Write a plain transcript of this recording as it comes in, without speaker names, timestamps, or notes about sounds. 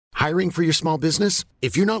Hiring for your small business?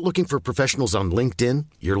 If you're not looking for professionals on LinkedIn,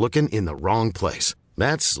 you're looking in the wrong place.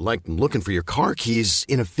 That's like looking for your car keys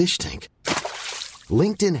in a fish tank.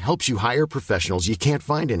 LinkedIn helps you hire professionals you can't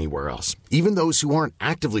find anywhere else, even those who aren't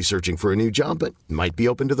actively searching for a new job but might be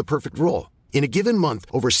open to the perfect role. In a given month,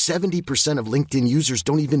 over 70% of LinkedIn users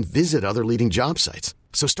don't even visit other leading job sites.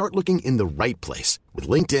 So start looking in the right place. With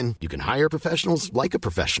LinkedIn, you can hire professionals like a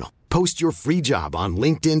professional. Post your free job on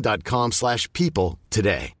linkedin.com/people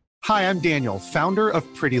today. Hi, I'm Daniel, founder of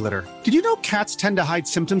Pretty Litter. Did you know cats tend to hide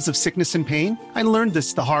symptoms of sickness and pain? I learned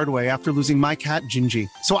this the hard way after losing my cat, Gingy.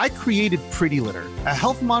 So I created Pretty Litter, a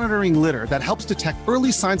health monitoring litter that helps detect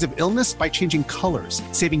early signs of illness by changing colors,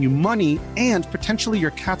 saving you money and potentially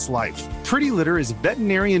your cat's life. Pretty Litter is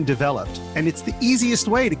veterinarian developed, and it's the easiest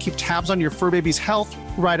way to keep tabs on your fur baby's health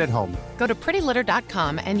right at home. Go to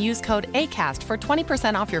prettylitter.com and use code ACAST for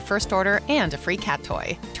 20% off your first order and a free cat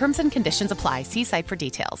toy. Terms and conditions apply. See site for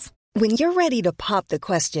details. When you're ready to pop the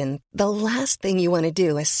question, the last thing you want to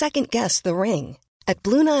do is second-guess the ring. At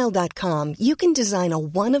BlueNile.com, you can design a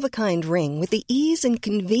one-of-a-kind ring with the ease and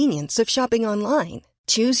convenience of shopping online.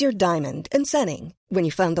 Choose your diamond and setting. When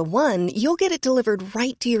you find the one, you'll get it delivered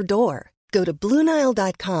right to your door. Go to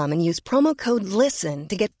BlueNile.com and use promo code LISTEN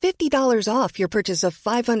to get $50 off your purchase of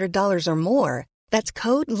 $500 or more. That's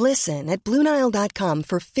code LISTEN at BlueNile.com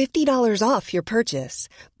for $50 off your purchase.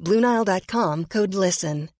 BlueNile.com, code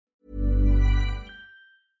LISTEN.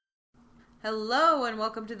 Hello and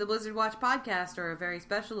welcome to the Blizzard Watch Podcast, or a very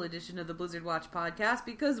special edition of the Blizzard Watch Podcast,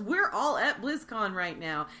 because we're all at BlizzCon right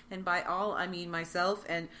now. And by all, I mean myself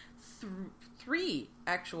and three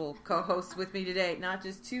actual co-hosts with me today. Not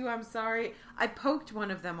just two, I'm sorry. I poked one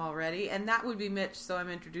of them already, and that would be Mitch, so I'm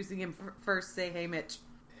introducing him first. Say hey, Mitch.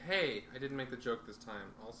 Hey, I didn't make the joke this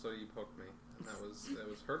time. Also, you poked me. And that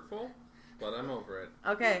was hurtful, but I'm over it.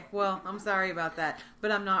 Okay, well, I'm sorry about that,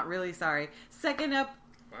 but I'm not really sorry. Second up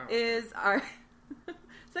is our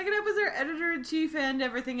editor-in-chief and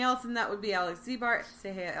everything else, and that would be Alex Seabart.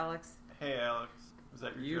 Say hey, Alex. Hey, Alex. Was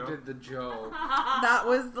that your joke? You did the joke. That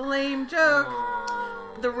was the lame joke.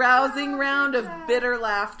 Oh. The rousing round of bitter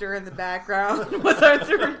laughter in the background was our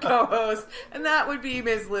third co-host, and that would be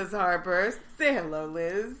Ms. Liz Harper. Say hello,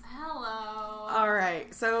 Liz. Hello. All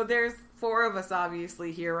right, so there's four of us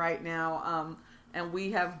obviously here right now, and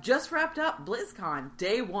we have just wrapped up BlizzCon,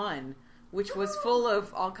 day one, which was full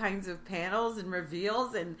of all kinds of panels and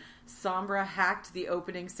reveals, and Sombra hacked the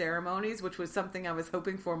opening ceremonies, which was something I was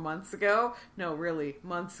hoping for months ago. No, really,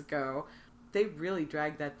 months ago. They really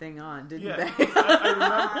dragged that thing on, didn't they?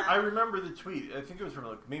 I remember the tweet. I think it was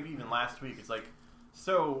from maybe even last week. It's like,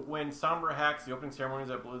 so when Sombra hacks the opening ceremonies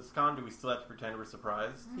at BlizzCon, do we still have to pretend we're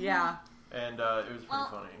surprised? Yeah. And it was pretty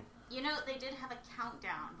funny. You know, they did have a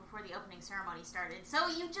countdown before the opening ceremony started, so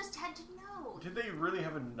you just had to know. Did they really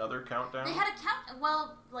have another countdown? They had a count.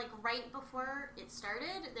 Well, like right before it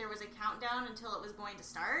started, there was a countdown until it was going to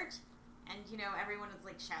start, and you know everyone was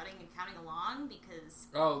like shouting and counting along because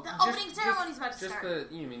the opening ceremony's about to start.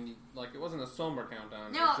 You mean like it wasn't a somber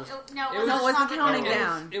countdown? No, it wasn't counting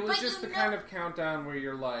down. It was just the kind of countdown where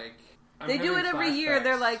you're like. They do it every year.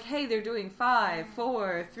 They're like, hey, they're doing 5,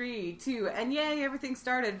 4, 3, 2, and yay, everything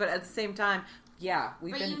started. But at the same time, yeah,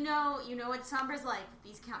 we've been... you know what Sombra's like,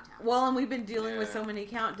 these countdowns. Well, and we've been dealing with so many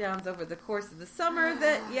countdowns over the course of the summer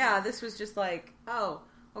that, this was just like, oh,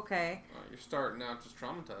 okay. Well, you're starting out just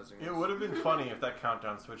traumatizing us. It would have been funny if that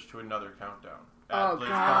countdown switched to another countdown. Oh,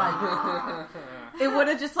 God. It would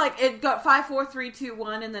have just it got 5, 4, 3, 2,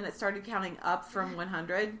 1, and then it started counting up from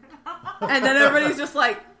 100. And then everybody's just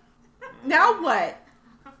like, now what?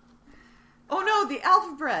 Oh no, the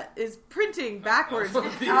alphabet is printing backwards.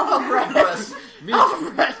 Alphabet. Me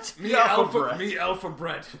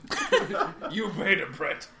alphabet. You beta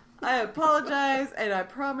Brett. I apologize, and I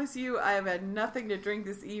promise you I have had nothing to drink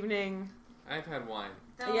this evening. I've had wine.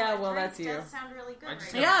 Though yeah, well, that's you. It does sound really good.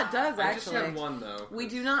 Yeah, it does, actually. I just had one, though. We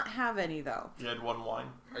do not have any, though. You had one wine?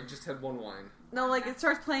 I just had one wine. No, it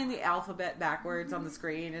starts playing the alphabet backwards on the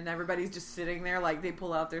screen, and everybody's just sitting there, they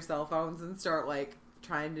pull out their cell phones and start,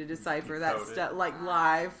 trying to decipher that stuff,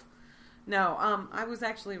 live. No, I was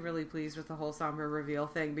actually really pleased with the whole Sombra reveal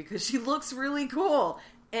thing, because she looks really cool.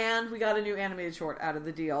 And we got a new animated short out of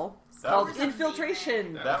the deal called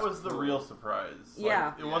Infiltration. That was the real surprise.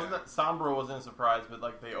 It wasn't that Sombra wasn't a surprise, but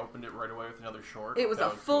they opened it right away with another short. It was a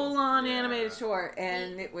full-on animated short,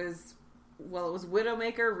 and it was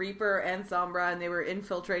Widowmaker, Reaper, and Sombra, and they were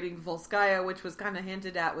infiltrating Volskaya, which was kind of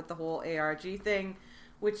hinted at with the whole ARG thing,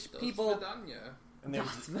 which people...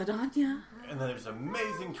 Das Vidanya. And then there's an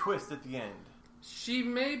amazing twist at the end. She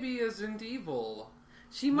maybe isn't evil.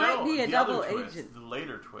 She might be a double agent. The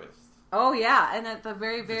later twist. Oh yeah, and at the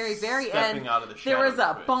very, very, very end, there was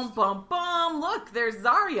a bum, bum, bum. Look, there's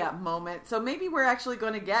Zarya moment. So maybe we're actually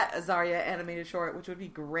going to get a Zarya animated short, which would be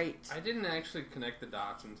great. I didn't actually connect the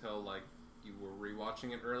dots until like you were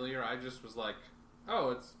rewatching it earlier. I just was like,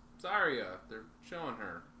 oh, it's Zarya. They're showing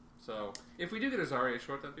her. So if we do get a Zarya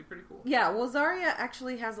short, that'd be pretty cool. Yeah, well, Zarya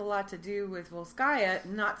actually has a lot to do with Volskaya,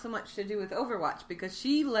 not so much to do with Overwatch, because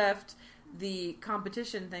she left the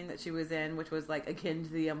competition thing that she was in, which was like akin to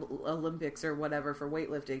the Olympics or whatever for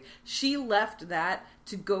weightlifting. She left that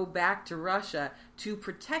to go back to Russia to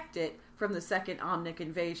protect it from the second Omnic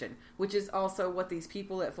invasion, which is also what these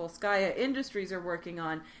people at Volskaya Industries are working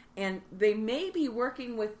on. And they may be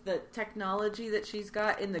working with the technology that she's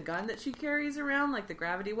got in the gun that she carries around, like the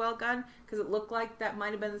gravity well gun, because it looked like that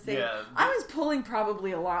might have been the same. Yeah, I was pulling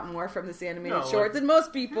probably a lot more from this animated short than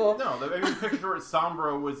most people. No, the picture where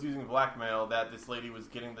Sombra was using blackmail that this lady was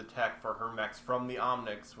getting the tech for her mechs from the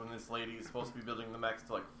Omnics when this lady is supposed to be building the mechs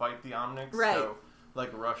to like fight the Omnics. Right. So,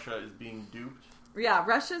 like, Russia is being duped. Yeah,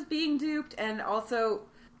 Russia's being duped, and also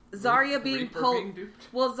Zarya being pulled.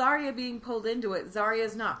 Well, Zarya being pulled into it.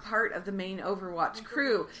 Zarya's not part of the main Overwatch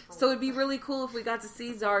crew, so it'd be really cool if we got to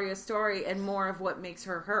see Zarya's story and more of what makes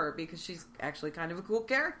her her, because she's actually kind of a cool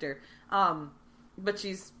character. But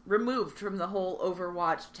she's removed from the whole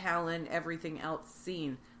Overwatch, Talon, everything else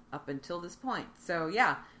scene up until this point. So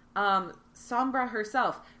yeah, Sombra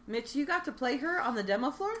herself. Mitch, you got to play her on the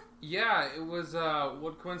demo floor? Yeah, it was,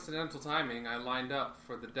 what coincidental timing. I lined up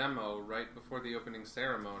for the demo right before the opening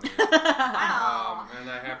ceremony. Wow. And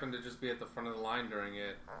I happened to just be at the front of the line during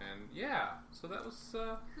it. And yeah, so that was...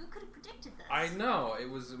 Who could have predicted this? I know, it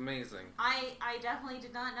was amazing. I definitely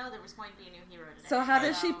did not know there was going to be a new hero today. So how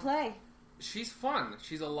does she play? She's fun.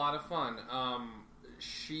 She's a lot of fun.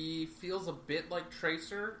 She feels a bit like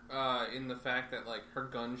Tracer in the fact that like her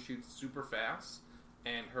gun shoots super fast,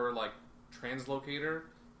 and her like translocator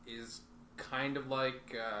is kind of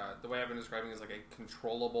like the way I've been describing it is like a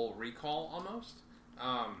controllable recall almost.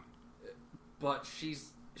 But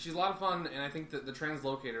she's a lot of fun, and I think that the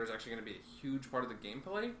translocator is actually going to be a huge part of the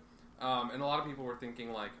gameplay. And a lot of people were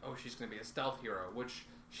thinking like, oh, she's going to be a stealth hero, which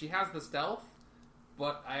she has the stealth,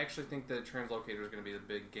 but I actually think the translocator is going to be the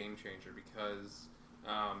big game changer because.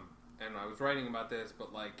 And I was writing about this,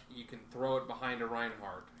 but like you can throw it behind a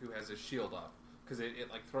Reinhardt who has his shield up because it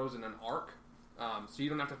like throws in an arc, so you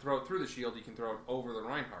don't have to throw it through the shield. You can throw it over the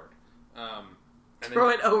Reinhardt. Throw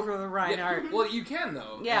it over the Reinhardt. Yeah, well, you can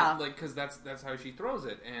though. Yeah, like because that's how she throws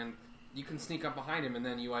it, and you can sneak up behind him, and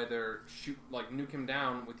then you either shoot like nuke him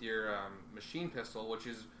down with your machine pistol, which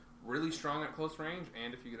is really strong at close range,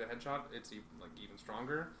 and if you get a headshot, it's even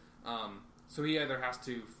stronger. So he either has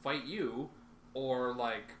to fight you. Or,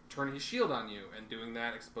 like, turn his shield on you, and doing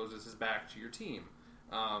that exposes his back to your team.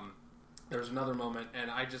 There's another moment, and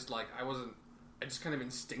I just kind of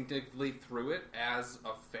instinctively threw it as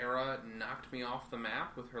a Pharah knocked me off the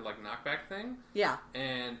map with her, like, knockback thing. Yeah.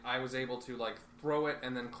 And I was able to, like, throw it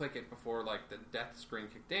and then click it before, like, the death screen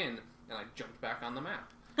kicked in, and I jumped back on the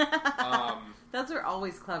map. Those are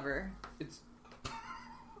always clever. It's...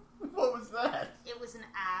 What was that? It was an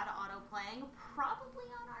ad auto-playing, probably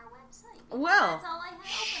on our website. Well, that's all I had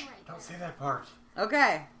open right Don't say that part.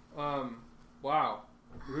 Okay. Wow.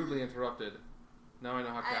 Rudely interrupted. Now I know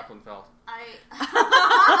how Kaplan felt.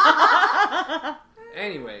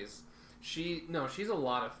 Anyways, she's a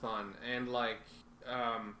lot of fun, and like,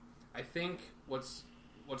 I think what's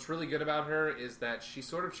really good about her is that she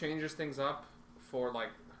sort of changes things up for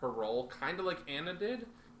like her role, kind of like Anna did,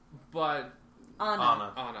 but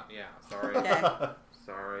Anna, yeah, sorry. Okay.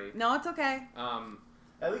 Sorry. No, it's okay.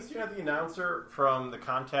 At least you have the announcer from the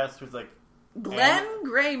contest who's like... Glenn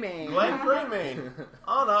Greymane. Anna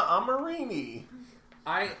Amarini.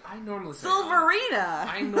 I normally say Silverina.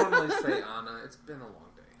 I normally say Anna. It's been a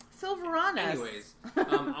long day. Silveranas. Anyways,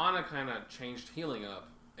 Anna kind of changed healing up,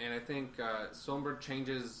 and I think Sombra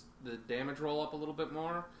changes the damage roll up a little bit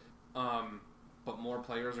more, but more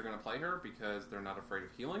players are going to play her because they're not afraid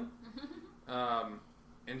of healing.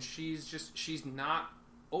 And she's not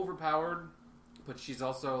overpowered, but she's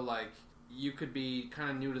also like, you could be kind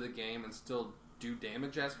of new to the game and still do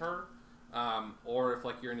damage as her, or if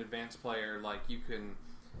like you're an advanced player, like you can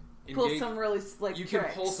pull some really like you tricks.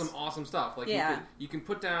 Can pull some awesome stuff. Like you can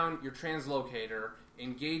put down your translocator,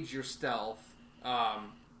 engage your stealth,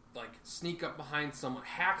 like sneak up behind someone,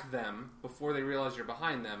 hack them before they realize you're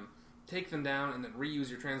behind them, take them down, and then reuse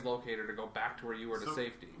your translocator to go back to where you were to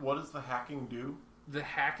safety. What does the hacking do? The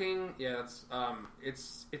hacking, it's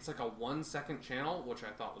like a 1 second channel, which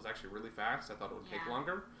I thought was actually really fast. I thought it would take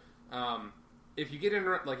longer. If you get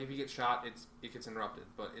if you get shot, it gets interrupted,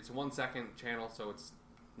 but it's 1 second channel, so it's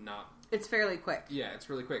not... It's fairly quick. Yeah, it's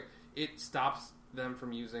really quick. It stops them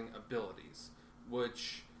from using abilities,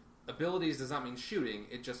 which abilities does not mean shooting.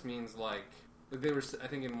 It just means like they were. I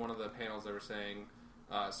think in one of the panels they were saying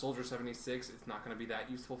Soldier 76. It's not going to be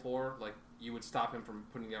that useful for. Like you would stop him from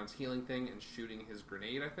putting down his healing thing and shooting his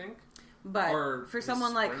grenade. I think. But for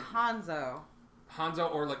someone like Hanzo,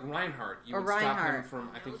 or like Reinhardt, you would stop him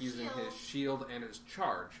from I think using his shield and his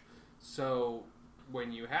charge. So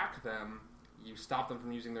when you hack them, you stop them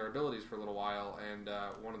from using their abilities for a little while. And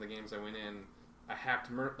one of the games I went in, I hacked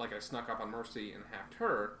I snuck up on Mercy and hacked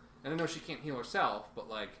her. And I know she can't heal herself, but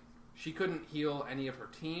like she couldn't heal any of her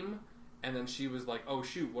team. And then she was like, "Oh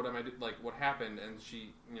shoot, what am I like? What happened?" And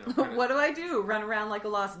she, kinda, what do I do? Run around like a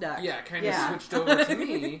lost duck? Yeah, kind of switched over to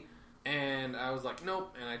me. And I was like,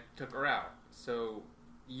 "Nope," and I took her out. So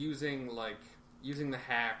using the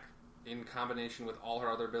hack in combination with all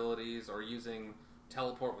her other abilities, or using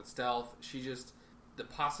teleport with stealth, the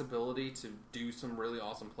possibility to do some really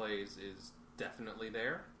awesome plays is definitely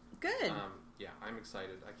there. Good. Yeah, I'm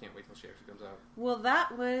excited. I can't wait till she actually comes out. Well,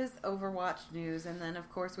 that was Overwatch news, and then of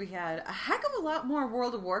course we had a heck of a lot more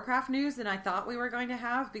World of Warcraft news than I thought we were going to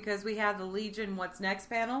have, because we had the Legion What's Next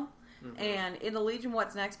panel, and in the Legion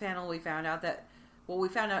What's Next panel we found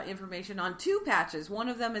out information on 2 patches. One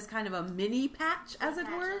of them is kind of a mini patch, as it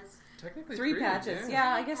were. Technically 3 patches.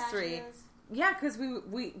 Yeah, I guess patches. 3. Yeah, because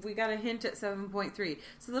we got a hint at 7.3.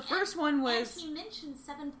 So the first one was... And he mentioned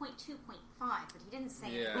 7.2.5, but he didn't say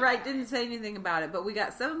anything didn't say anything about it. But we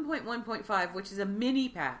got 7.1.5, which is a mini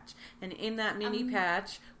patch. And in that mini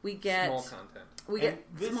patch, we get... Small content. We get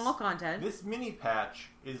small content. This mini patch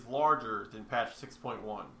is larger than patch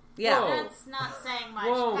 6.1. Yeah. Whoa. That's not saying much.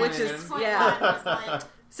 Whoa, which is... Yeah.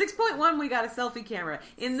 6.1, we got a selfie camera.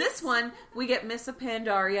 In this one, we get Miss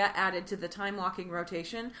Pandaria added to the time-walking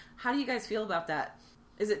rotation. How do you guys feel about that?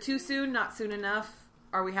 Is it too soon? Not soon enough?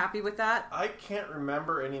 Are we happy with that? I can't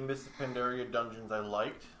remember any Miss Pandaria dungeons I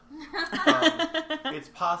liked. It's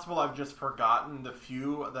possible I've just forgotten the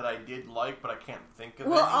few that I did like, but I can't think of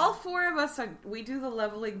any. All 4 of us, we do the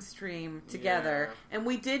leveling stream together, and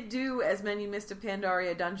we did do as many Miss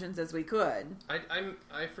Pandaria dungeons as we could.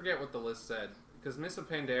 I forget what the list said. Because Miss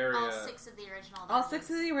Pandaria... All 6 of the original dungeons. All 6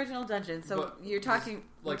 of the original dungeons. So you're talking...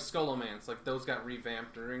 Like Skullomance. Like those got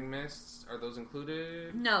revamped during Mists. Are those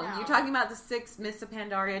included? No, you're talking about the 6 Miss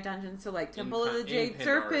Pandaria dungeons. So like Temple of the Jade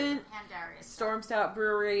Serpent, Stormstout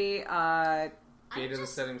Brewery, Gate of the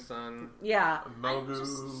Setting Sun. Yeah.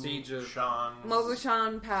 Mogu. Siege of...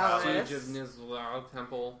 Mogushan Palace. Siege of Nizlau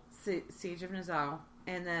Temple. Siege of Nizlau.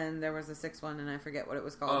 And then there was a 6th one, and I forget what it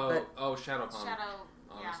was called. Shadowpawn.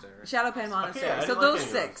 Monastery. Shadowpawn Monastery. Okay, so those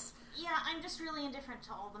 6. Yeah, I'm just really indifferent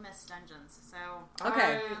to all the Mist dungeons. So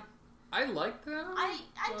okay, I like them. I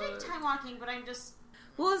dig time walking, but I'm just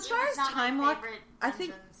as far as time walk, I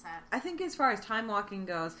think as far as time walking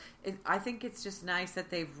goes, I think it's just nice that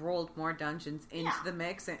they've rolled more dungeons into the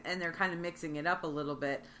mix, and they're kind of mixing it up a little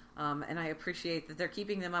bit. And I appreciate that they're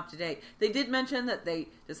keeping them up to date. They did mention that they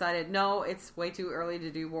decided, no, it's way too early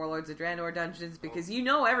to do Warlords of Draenor dungeons, because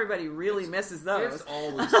everybody really misses those. It's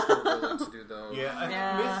always too early to do those. Yeah,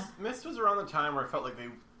 I think Mist was around the time where I felt like they...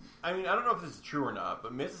 I mean, I don't know if this is true or not,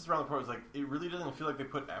 but Mist is around the point where it's like, it really doesn't feel like they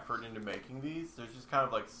put effort into making these. There's just kind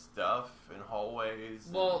of like stuff in hallways.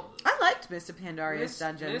 Well, I liked Miss Pandaria's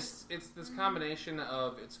dungeon. It's this combination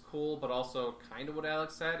of it's cool, but also kind of what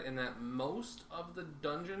Alex said, in that most of the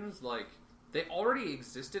dungeons, like, they already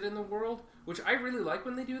existed in the world, which I really like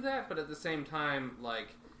when they do that, but at the same time, like,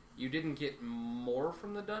 you didn't get more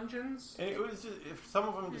from the dungeons. And it was just, if some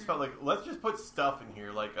of them just felt like, let's just put stuff in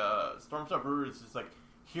here, like, Stormstar Brewery is just like,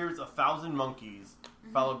 here's 1,000 monkeys,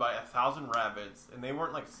 followed by 1,000 rabbits, and they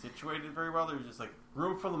weren't, like, situated very well. They were just, like,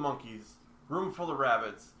 room full of monkeys, room full of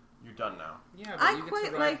rabbits, you're done now. Yeah, but you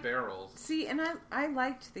get to ride barrels. See, and I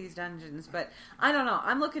liked these dungeons, but I don't know.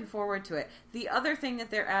 I'm looking forward to it. The other thing that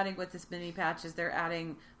they're adding with this mini patch is they're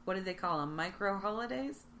adding, what do they call them,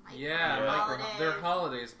 micro-holidays? They're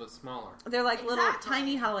holidays, but smaller. They're like little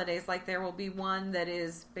tiny holidays. Like there will be one that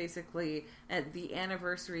is basically at the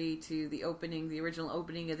anniversary to the original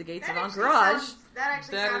opening of the Gates of Entourage. That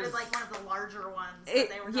sounded like one of the larger ones.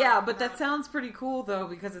 But that sounds pretty cool though,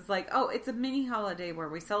 because it's like, it's a mini holiday where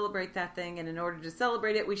we celebrate that thing, and in order to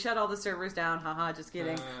celebrate it, we shut all the servers down. Haha, just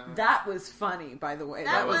kidding. That was funny, by the way.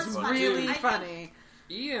 That was really funny.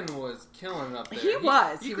 Ian was killing up there.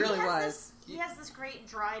 He really was. He has this great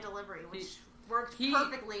dry delivery, which worked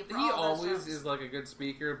perfectly for all He those always shows. is like a good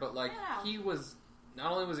speaker, but like he was,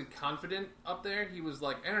 not only was he confident up there, he was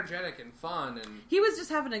like energetic and fun, and he was just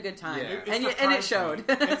having a good time, yeah. and it showed.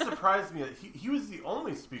 It surprised me that he was the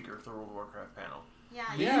only speaker for the World of Warcraft panel. Yeah.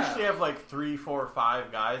 They usually have like 3, 4,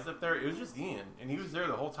 5 guys up there. It was just Ian, and he was there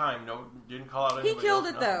the whole time. No, didn't call out anybody. He killed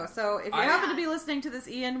else, it though. So if you happen to be listening to this,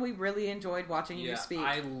 Ian, we really enjoyed watching you speak.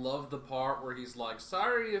 I love the part where he's like,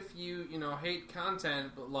 "Sorry if you hate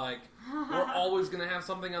content, but like we're always gonna have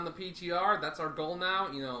something on the PTR. That's our goal now.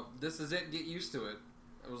 This is it. Get used to it."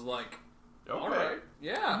 It was like, all right,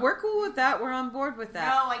 yeah, we're cool with that. We're on board with that.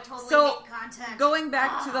 No, I totally hate content. Going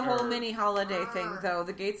back to the whole mini holiday thing, though,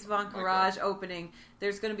 the Gates of Encourage opening,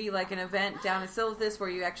 there's going to be like an event down in Silithus where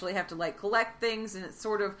you actually have to like collect things, and it's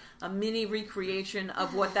sort of a mini recreation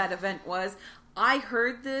of what that event was. I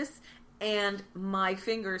heard this, and my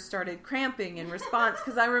fingers started cramping in response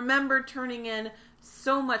because I remember turning in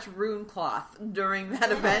so much rune cloth during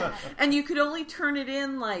that event, and you could only turn it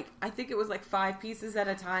in like, I think it was like 5 pieces at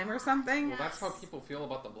a time or something. Well, that's how people feel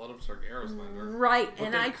about the Blood of Sargeras Finder. Right, but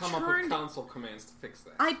and they've come up with console commands to fix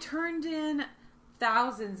that. I turned in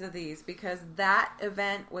thousands of these because that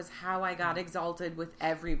event was how I got exalted with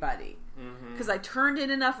everybody. Because I turned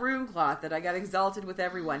in enough rune cloth that I got exalted with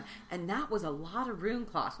everyone, and that was a lot of rune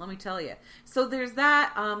cloth, let me tell you. So there's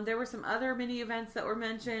that. There were some other mini events that were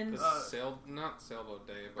mentioned. Not Sailboat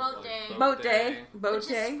Day, but Boat Day. Boat Day.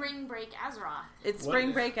 Which is Spring Break Azeroth. It's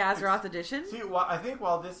Spring Break Azeroth edition. See, I think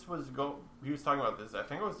while this was he was talking about this, I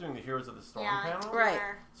think I was doing the Heroes of the Storm panel. Right.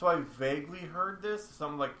 So I vaguely heard this.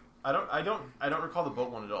 Something like, I don't recall the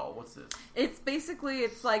boat one at all. What's this?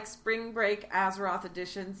 It's like Spring Break Azeroth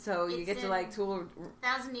edition. So you get to like tool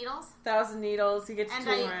 1,000 Needles. 1,000 Needles. You get to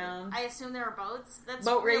tool around. I assume there are boats. That's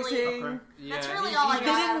boat really, racing. That's really all I got.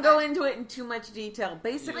 They didn't go into it in too much detail.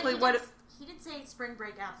 Basically, he did say Spring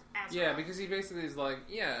Break Azeroth. Yeah, because he basically is like,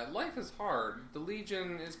 life is hard. The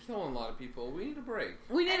Legion is killing a lot of people. We need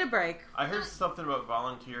a break. I heard something about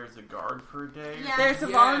volunteer as a guard for a day. Yeah. There's a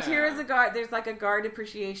volunteer as a guard. There's like a guard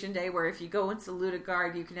appreciation day where if you go and salute a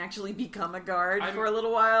guard, you can actually become a guard for a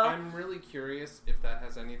little while. I'm really curious if that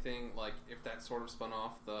has anything, like, if that sort of spun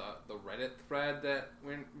off the Reddit thread that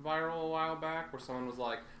went viral a while back where someone was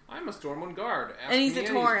like, I'm a Stormwind guard. And he's a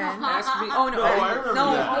Tauren. Ask me. Oh, no. I remember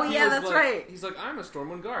that. Oh, yeah, that's right. He's like, I'm a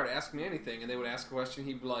Stormwind guard. Ask me anything. And they would ask a question.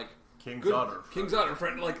 He'd be like, King's honor. King's honor,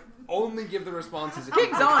 friend. Like, only give the responses.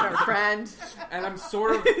 King's honor, friend. And I'm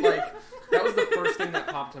sort of like, that was the first thing that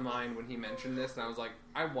popped to mind when he mentioned this. And I was like,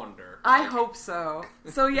 I wonder. I hope so.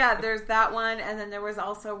 So, yeah, there's that one. And then there was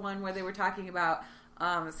also one where they were talking about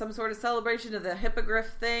some sort of celebration of the hippogriff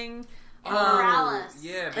thing. Feralis.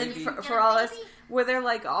 Yeah, baby. And Feralis, where they're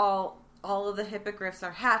like all of the hippogriffs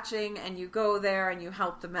are hatching, and you go there and you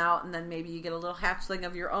help them out, and then maybe you get a little hatchling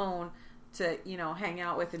of your own to hang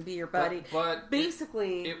out with and be your buddy. But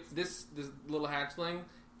basically, this little hatchling,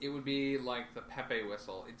 it would be like the Pepe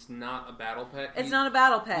whistle. It's not a battle pet. It's not a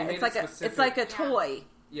battle pet. It's like a toy.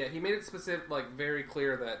 Yeah, he made it specific, like very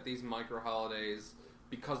clear that these micro holidays,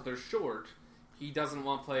 because they're short, he doesn't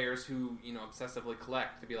want players who obsessively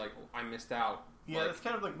collect to be like, I missed out. Yeah, that's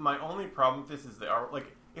kind of like my only problem with this is they are like,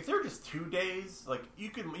 if they're just 2 days, like you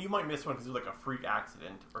might miss one because it's like a freak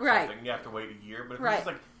accident or something. And you have to wait a year. But if it's just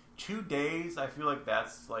like 2 days, I feel like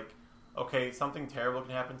that's like, okay, something terrible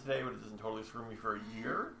can happen today, but it doesn't totally screw me for a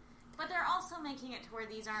year. But they're also making it to where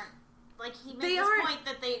these aren't. Like, he made this point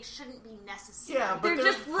that they shouldn't be necessary. Yeah, but they're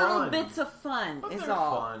just little bits of fun, is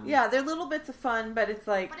all. Fun. Yeah, they're little bits of fun, but it's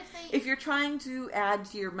like, if you're trying to add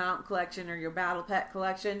to your mount collection or your battle pet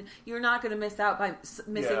collection, you're not going to miss out by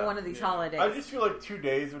missing one of these holidays. I just feel like 2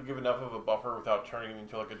 days would give enough of a buffer without turning it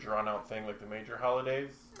into like a drawn-out thing like the major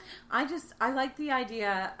holidays. I like the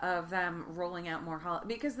idea of them rolling out more holidays,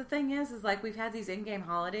 because the thing is like, we've had these in-game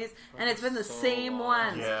holidays, and it's been the same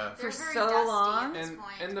ones for so long.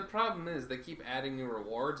 And the problem is, they keep adding new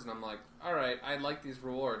rewards, and I'm like, alright, I like these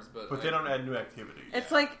rewards, but they don't add new activities.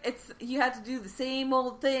 It's like, you have to do the same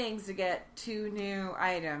old things to get 2 new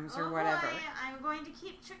items or whatever. Boy, I'm going to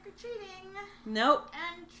keep trick-or-treating. Nope.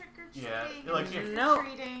 And trick-or-treating. Yeah, like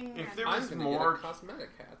if there was more cosmetic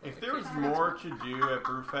hat. If there was more to do at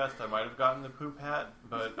Brewfest, I might have gotten the poop hat,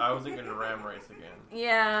 but I wasn't going to ram race again.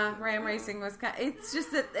 Yeah, ram racing was it's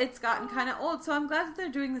just that it's gotten kind of old, so I'm glad that they're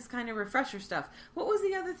doing this kind of refresher stuff. What was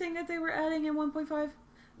the other thing that they were adding in 1.5?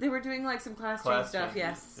 They were doing like some class change stuff,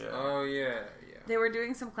 yes. Yeah. Oh, yeah. They were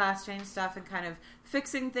doing some class change stuff and kind of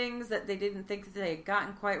fixing things that they didn't think that they had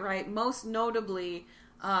gotten quite right. Most notably,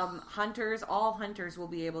 hunters, all hunters will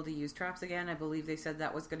be able to use traps again. I believe they said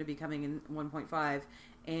that was going to be coming in 1.5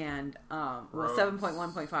 and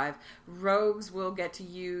 7.1.5. Rogues will get to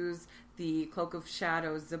use the Cloak of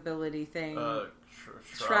Shadows ability thing.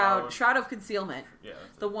 Shroud of Concealment. Yeah,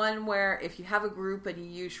 the one where if you have a group and you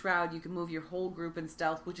use Shroud, you can move your whole group in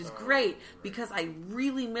stealth, which is great because I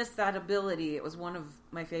really miss that ability. It was one of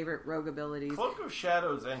my favorite rogue abilities. Cloak of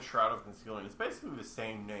Shadows and Shroud of Concealment. It's basically the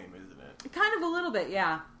same name, isn't it? Kind of a little bit,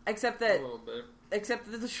 yeah. Except that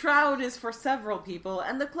the Shroud is for several people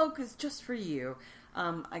and the Cloak is just for you.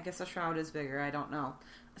 I guess a Shroud is bigger. I don't know.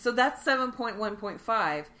 So that's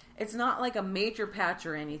 7.1.5. It's not like a major patch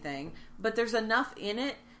or anything, but there's enough in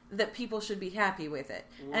it that people should be happy with it.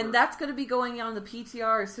 And that's going to be going on the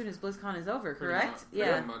PTR as soon as BlizzCon is over, correct?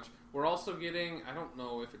 Pretty much. We're also getting, I don't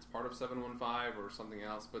know if it's part of 715 or something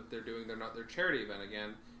else, but they're doing their charity event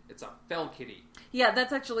again. It's a Fell Kitty. Yeah,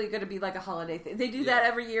 that's actually going to be like a holiday thing. They do that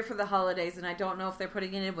every year for the holidays, and I don't know if they're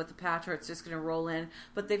putting it in with the patch or it's just going to roll in.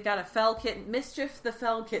 But they've got a Fell Kitten, Mischief the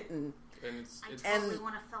Fell Kitten. And I totally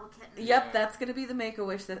want a Fell Kitten. Yep, that's going to be the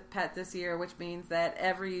Make-A-Wish pet this year, which means that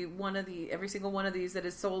every single one of these that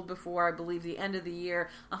is sold before, I believe, the end of the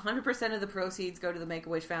year, 100% of the proceeds go to the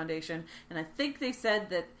Make-A-Wish Foundation. And I think they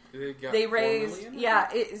said that they raised,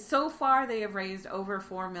 so far they have raised over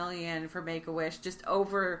 $4 million for Make-A-Wish just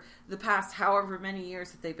over the past however many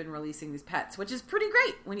years that they've been releasing these pets, which is pretty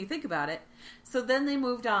great when you think about it. So then Ian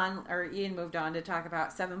moved on to talk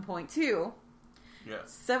about 7.2.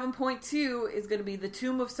 Yes. 7.2 is going to be the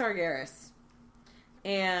Tomb of Sargeras.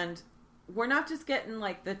 And we're not just getting,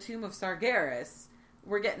 like, the Tomb of Sargeras.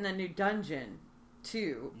 We're getting a new dungeon,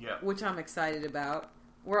 too. Yeah. Which I'm excited about.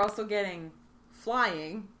 We're also getting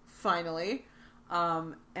flying, finally.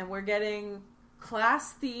 And we're getting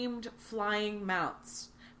class-themed flying mounts.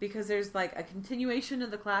 Because there's, like, a continuation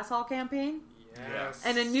of the Class Hall campaign. Yes.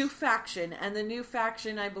 And a new faction. And the new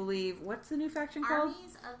faction, I believe... What's the new faction called?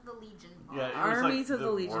 Armies of the Legion Fall. Yeah, Armies of the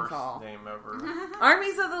Legion Fall. Name ever.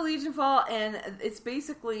 Armies of the Legion Fall, and it's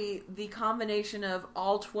basically the combination of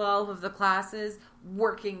all 12 of the classes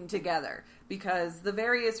working together. Because the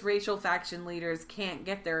various racial faction leaders can't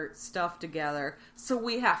get their stuff together, so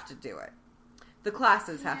we have to do it. The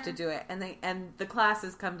classes have to do it, and the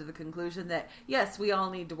classes come to the conclusion that, yes, we all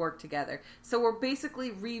need to work together. So we're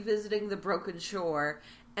basically revisiting the Broken Shore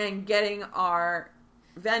and getting our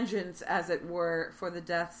vengeance, as it were, for the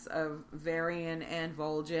deaths of Varian and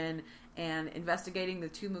Vol'jin, and investigating the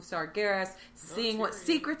Tomb of Sargeras, seeing what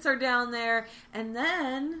secrets are down there, and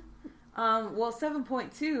then,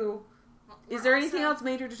 7.2... Is there anything else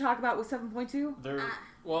major to talk about with 7.2?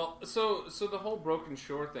 Well, so the whole Broken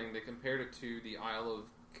Shore thing, they compared it to the Isle of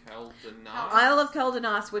Kel'Danas. Isle of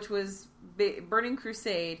Kel'Danas, which was Burning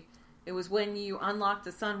Crusade. It was when you unlocked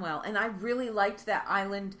the Sunwell. And I really liked that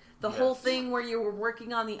island. The whole thing where you were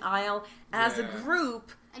working on the Isle as a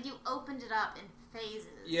group. And you opened it up in phases.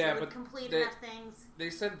 Yeah, you would but complete enough things. They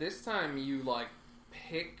said this time you,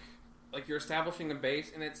 pick... you're establishing a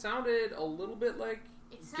base, and it sounded a little bit like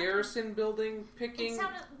garrison building picking,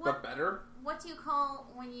 but better. What do you call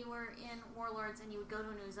when you were in Warlords and you would go to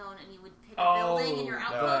a new zone and you would pick a building in your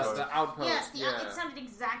outpost? The outpost. Yes, it sounded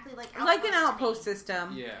exactly like outpost. Like an outpost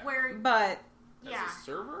system. Yeah. But as a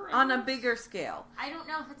server? On a bigger scale. I don't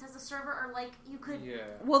know if it's as a server or you could... Yeah.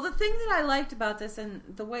 Well, the thing that I liked about this, and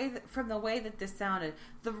from the way that this sounded,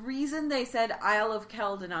 the reason they said Isle of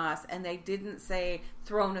Kel'Danas and they didn't say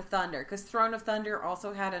Throne of Thunder, because Throne of Thunder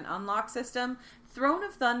also had an unlock system. Throne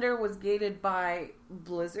of Thunder was gated by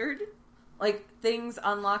Blizzard. Things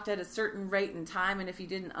unlocked at a certain rate in time, and if you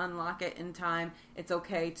didn't unlock it in time, it's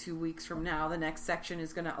okay, 2 weeks from now, the next section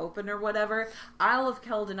is going to open or whatever. Isle of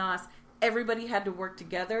Kel'Danas, everybody had to work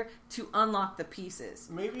together to unlock the pieces.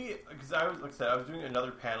 Maybe, because I was doing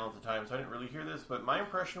another panel at the time, so I didn't really hear this, but my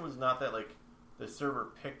impression was not that, the server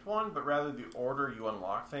picked one, but rather the order you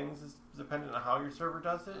unlock things is dependent on how your server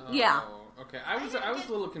does it. Yeah. Okay. I was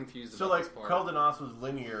a little confused about this part. Kel'Danas was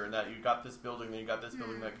linear in that you got this building, then you got this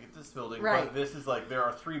building, then you get this building. Right. But this is there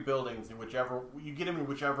are 3 buildings in whichever you get them in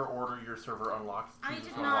whichever order your server unlocks. I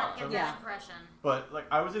did not get that impression. But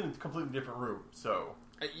I was in a completely different room, so.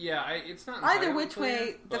 It's not either which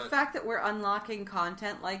way. The fact that we're unlocking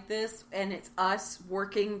content like this, and it's us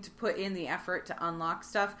working to put in the effort to unlock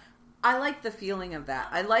stuff. I liked the feeling of that.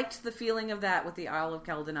 I liked the feeling of that with the Isle of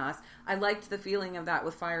Kel'Danas. I liked the feeling of that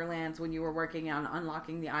with Firelands when you were working on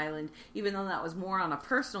unlocking the island, even though that was more on a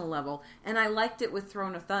personal level. And I liked it with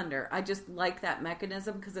Throne of Thunder. I just like that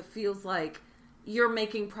mechanism because it feels like you're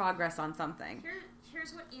making progress on something.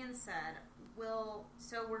 Here's what Ian said.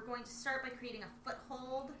 So we're going to start by creating a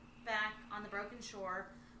foothold back on the Broken Shore.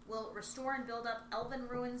 We'll restore and build up elven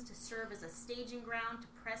ruins to serve as a staging ground to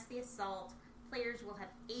press the assault. Players will have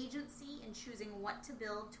agency in choosing what to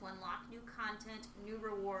build to unlock new content, new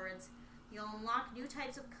rewards. You'll unlock new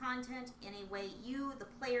types of content in a way you, the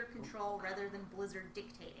player, control rather than Blizzard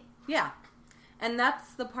dictating. Yeah. And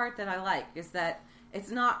that's the part that I like, is that it's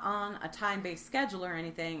not on a time-based schedule or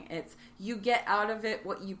anything. It's you get out of it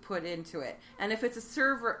what you put into it. And if it's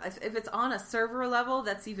on a server level,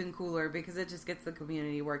 that's even cooler because it just gets the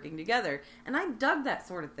community working together. And I dug that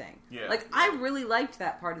sort of thing. Yeah. I really liked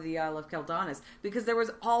that part of the Isle of Kel'Donis because there was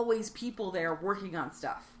always people there working on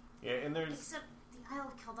stuff. Yeah, and there's... Except the Isle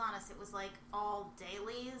of Kel'Donis, it was like all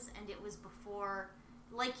dailies, and it was before...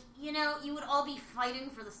 Like, you know, you would all be fighting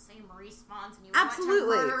for the same respawns, and you would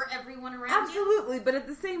want to murder everyone around you. Absolutely, but at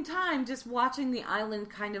the same time, just watching the island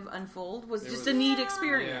kind of unfold was just a neat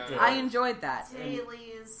experience. Yeah. I enjoyed that.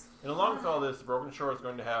 Dailies. And along with all this, Broken Shore is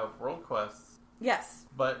going to have world quests. Yes.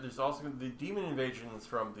 But there's also the demon invasions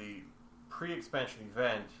from the pre-expansion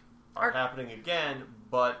event are happening again,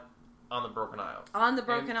 but on the Broken Isles. On the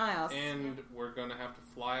Broken Isles. And we're going to have to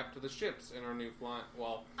fly up to the ships in our new flying...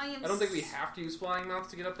 Well, I don't think we have to use flying mounts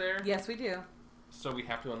to get up there. Yes, we do. So we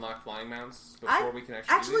have to unlock flying mounts before we can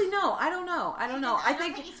actually Actually, no. I don't know. I don't know. I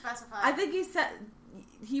think he specified. I think he said...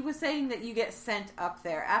 He was saying that you get sent up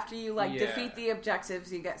there. After you, defeat the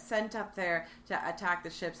objectives, you get sent up there to attack the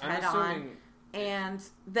ships head on. And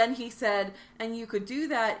then he said, and you could do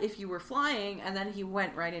that if you were flying, and then he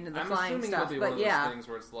went right into the flying stuff. It'll be one of those things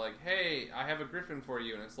where it's like, hey, I have a griffin for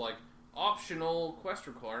you, and it's like, optional quest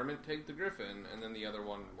requirement, take the griffin, and then the other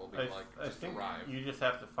one will be just arrive. You just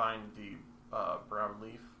have to find the brown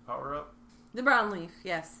leaf power-up. The brown leaf,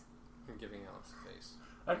 yes. I'm giving Alex a face.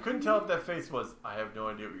 I couldn't tell if that face was, I have no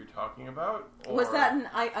idea what you're talking about. Or... Was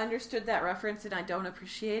that I understood that reference and I don't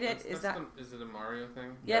appreciate it? Is it a Mario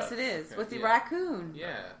thing? Yes, it is. Okay. With the raccoon.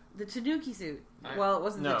 Yeah. The Tanuki suit. Well, it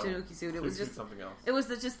wasn't the Tanuki suit. It was just something else. It was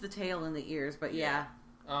just the tail and the ears, but yeah.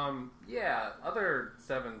 Other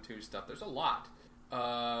 7.2 stuff. There's a lot.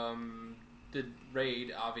 The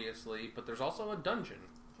raid, obviously, but there's also a dungeon.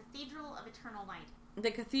 Cathedral of Eternal Night.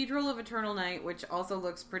 The Cathedral of Eternal Night, which also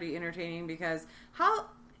looks pretty entertaining because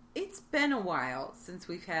it's been a while since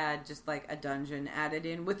we've had just like a dungeon added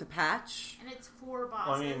in with a patch. And it's 4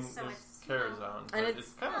 bosses, so it's Karazhan. And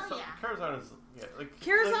it's kind of Karazhan is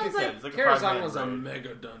Karazhan was a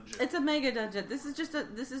mega dungeon. It's a mega dungeon. This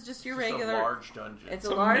is just your regular a large dungeon. It's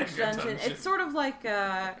a large dungeon. It's sort of like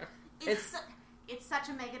it's such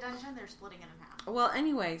a mega dungeon. They're splitting it in half. Well,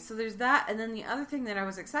 anyway, so there's that, and then the other thing that I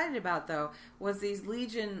was excited about, though, was these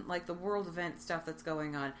Legion, like the world event stuff that's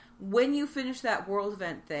going on. When you finish that world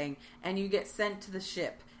event thing, and you get sent to the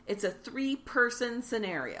ship, it's a 3-person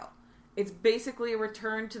scenario. It's basically a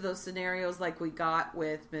return to those scenarios like we got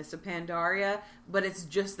with Mists of Pandaria, but it's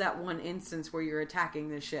just that one instance where you're attacking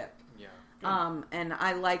the ship. Yeah. And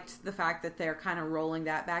I liked the fact that they're kind of rolling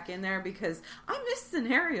that back in there, because I missed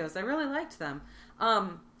scenarios. I really liked them.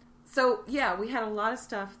 So, yeah, we had a lot of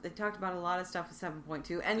stuff. They talked about a lot of stuff with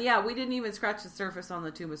 7.2. And, yeah, we didn't even scratch the surface on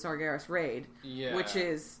the Tomb of Sargeras raid, which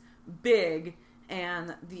is big.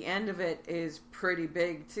 And the end of it is pretty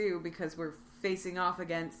big, too, because we're facing off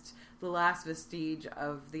against the last vestige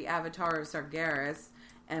of the Avatar of Sargeras.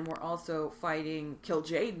 And we're also fighting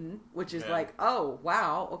Kil'jaeden, which is like, oh,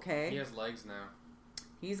 wow, okay. He has legs now.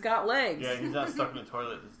 He's got legs. Yeah, he's not stuck in the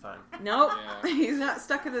toilet this time. Nope, he's not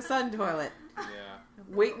stuck in the sun toilet. Yeah.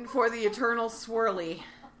 Waiting for the eternal swirly.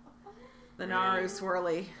 The Naru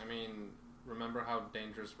swirly. I mean, remember how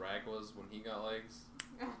dangerous Rag was when he got legs?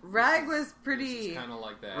 Rag was pretty... It's kind of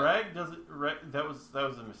like that. That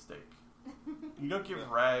was a mistake. You don't give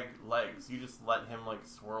Rag legs. You just let him,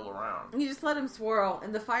 swirl around. You just let him swirl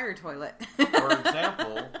in the fire toilet. For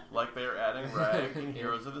example, like they're adding Rag in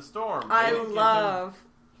Heroes of the Storm.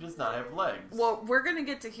 He does not have legs. Well, we're going to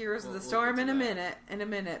get to Heroes of the Storm in a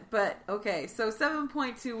minute. But, okay, so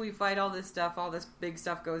 7.2, we fight all this stuff, all this big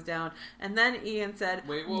stuff goes down. And then Ian said...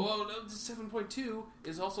 Wait, whoa, no, 7.2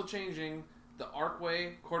 is also changing. The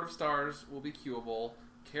Archway, Court of Stars will be queuable.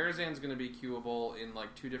 Karazhan's going to be queuable in,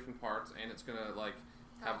 2 different parts, and it's going to,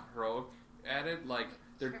 have Heroic added.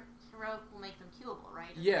 Heroic will make them queuable, right?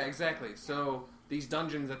 Yeah, exactly. So, these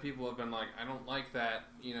dungeons that people have been like, I don't like that,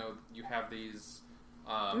 you have these...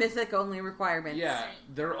 Mythic only requirements. Yeah,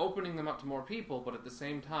 they're opening them up to more people, but at the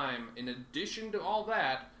same time, in addition to all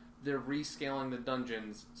that, they're rescaling the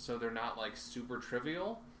dungeons so they're not super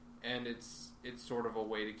trivial, and it's sort of a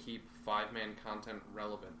way to keep 5-man content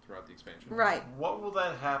relevant throughout the expansion. Right. What will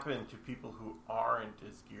that happen to people who aren't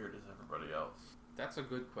as geared as everybody else? That's a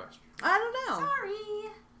good question. I don't know.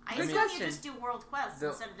 Sorry. I assume you just do world quests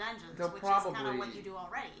instead of dungeons, which is kind of what you do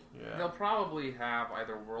already. Yeah. They'll probably have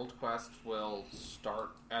either world quests will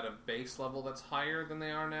start at a base level that's higher than they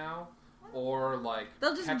are now, or like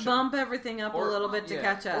they'll just bump everything up a little bit to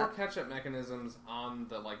catch up, or catch up mechanisms on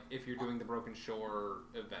the if you're doing the Broken Shore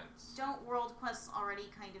events. Don't world quests already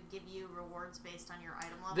kind of give you rewards based on your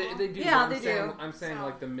item level? They do. Yeah, they do. I'm saying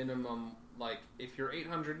the minimum, if you're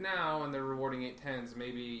 800 now and they're rewarding 810s,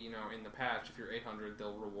 maybe in the patch if you're 800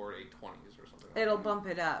 they'll reward 820s or something. It'll bump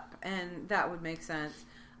it up, and that would make sense.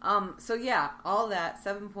 So yeah, all that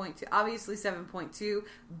 7.2, obviously 7.2,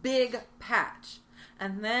 big patch.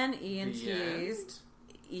 And then Ian teased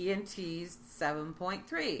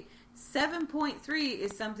 7.3. 7.3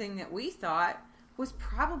 is something that we thought was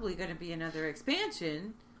probably going to be another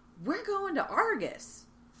expansion. We're going to Argus.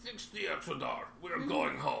 Fix the Exodar. We're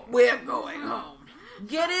going home. We're going home.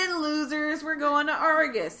 Get in, losers. We're going to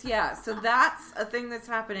Argus. Yeah, so that's a thing that's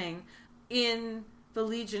happening in the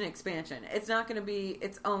Legion expansion. It's not going to be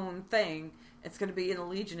its own thing. It's going to be in the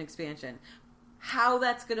Legion expansion. How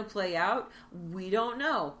that's going to play out, we don't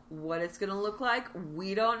know. What it's going to look like,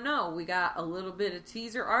 we don't know. We got a little bit of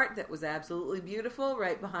teaser art that was absolutely beautiful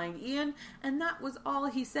right behind Ian, and that was all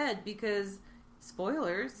he said because,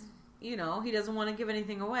 spoilers, he doesn't want to give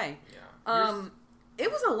anything away. Yeah.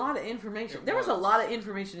 It was a lot of information. There was a lot of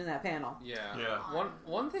information in that panel. Yeah.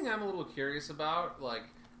 One thing I'm a little curious about,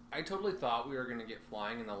 I totally thought we were going to get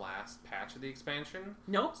flying in the last patch of the expansion.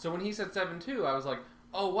 Nope. So when he said 7.2, I was like,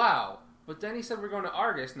 oh wow. But then he said we're going to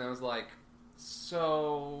Argus, and I was like,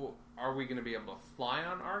 so are we going to be able to fly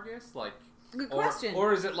on Argus? Good question.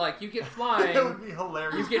 Or is it you get flying? That would be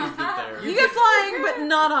hilarious. You get there. You get flying, but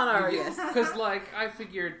not on Argus. Because I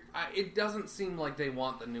figured it doesn't seem like they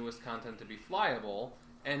want the newest content to be flyable,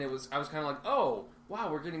 and I was kind of like, oh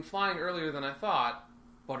wow, we're getting flying earlier than I thought.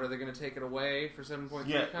 But are they going to take it away for 7.3 content?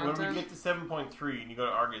 Yeah, when we get to 7.3 and you go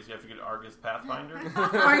to Argus, you have to get Argus Pathfinder.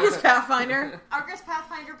 Argus Pathfinder. Argus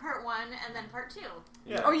Pathfinder Part 1 and then Part 2.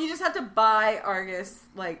 Yeah. Or you just have to buy Argus,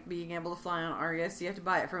 being able to fly on Argus. You have to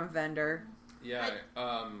buy it from a vendor. Yeah.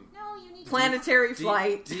 No, you need planetary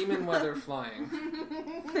flight. Demon weather flying.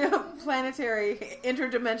 Planetary,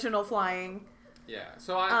 interdimensional flying. Yeah,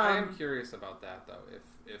 so I am curious about that, though.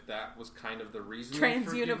 If that was kind of the reasoning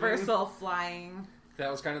Trans-universal flying. That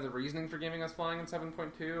was kind of the reasoning for giving us flying in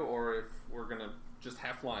 7.2, or if we're going to just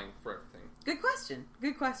have flying for everything. Good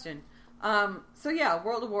question. So yeah,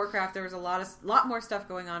 World of Warcraft, there was a lot more stuff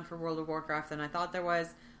going on for World of Warcraft than I thought there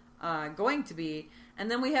was going to be. And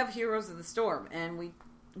then we have Heroes of the Storm, and we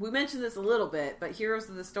mentioned this a little bit, but Heroes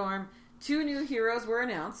of the Storm, 2 new heroes were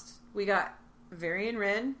announced. We got Varian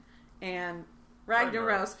Wrynn and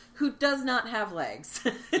Ragnaros, who does not have legs.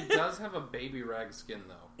 He does have a baby rag skin,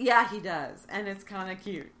 though. Yeah, he does, and it's kind of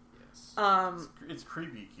cute. Yes. It's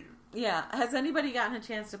creepy cute. Yeah. Has anybody gotten a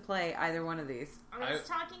chance to play either one of these? I was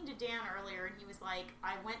talking to Dan earlier, and he was like,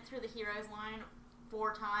 I went through the Heroes line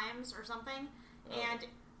 4 times or something, and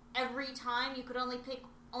every time you could only pick...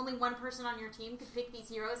 Only one person on your team could pick these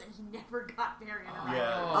heroes, and he never got Varian around.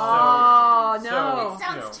 Yeah. No. It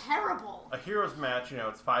sounds terrible. A heroes match,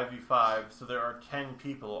 it's 5v5, so there are 10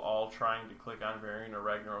 people all trying to click on Varian or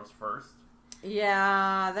Ragnaros first.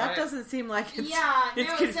 Yeah, that doesn't seem like it's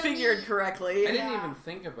configured correctly. I didn't even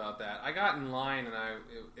think about that. I got in line, and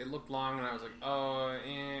it looked long, and I was like,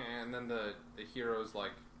 and then the heroes,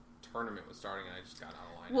 tournament was starting, and I just got out of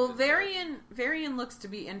line. Well, Varian looks to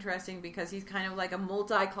be interesting because he's kind of like a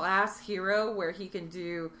multi-class hero where he can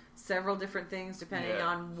do several different things depending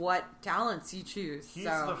on what talents you choose. He's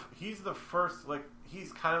the first,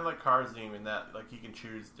 he's kind of like Karzim in that, he can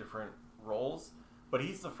choose different roles. But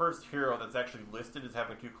he's the first hero that's actually listed as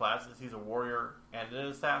having 2 classes. He's a warrior and an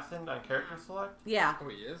assassin on character select. Yeah. Oh,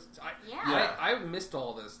 he is? I missed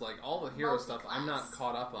all this. All the hero stuff I'm not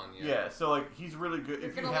caught up on yet. Yeah, so, he's really good.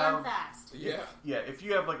 You're going to learn fast. Yeah. Yeah, if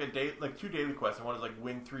you have, 2 daily quests, and one is,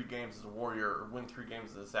 win 3 games as a warrior or win 3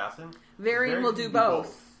 games as an assassin. Varian will do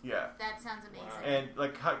both. Yeah. That sounds amazing. And,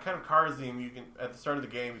 kind of Karzim, you can, at the start of the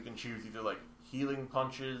game, you can choose either, healing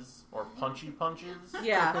punches or punchy punches.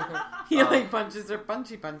 Yeah. Healing punches or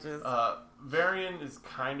punchy punches. Varian is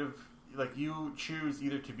kind of you choose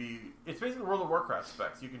either to be, it's basically World of Warcraft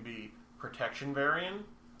specs. You can be Protection Varian,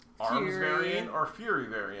 Arms Varian, or Fury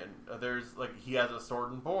Varian. There's he has a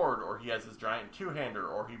sword and board, or he has his giant 2-hander,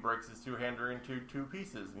 or he breaks his 2-hander into 2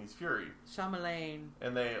 pieces and he's Fury. Shyamalan.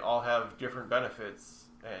 And they all have different benefits,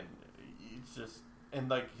 and it's just, and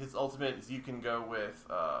his ultimate is you can go with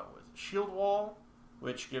Shield Wall,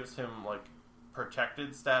 which gives him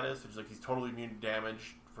protected status, which is he's totally immune to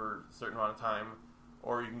damage for a certain amount of time.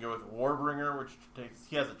 Or you can go with Warbringer, which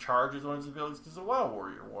he has a charge as one of his abilities because he's a WoW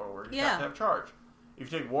warrior. You have to have charge. If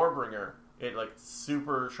you take Warbringer, it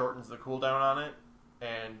super shortens the cooldown on it,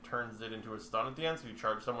 and turns it into a stun at the end, so you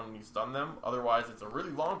charge someone and you stun them. Otherwise, it's a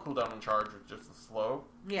really long cooldown on charge with just a slow.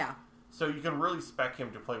 Yeah. So you can really spec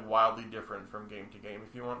him to play wildly different from game to game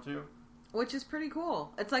if you want to. Which is pretty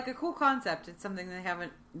cool. It's like a cool concept. It's something they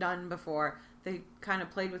haven't done before. They kind of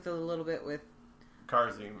played with it a little bit with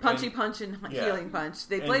Karzim. Punch and Healing Punch.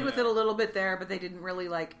 They played with it a little bit there, but they didn't really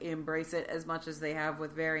like embrace it as much as they have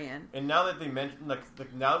with Varian. And now that they mentioned, like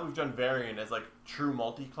now that we've done Varian as like true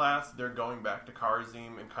multi-class, they're going back to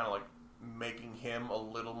Karzim and kind of like making him a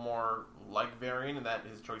little more like Varian, and that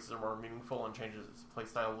his choices are more meaningful and changes his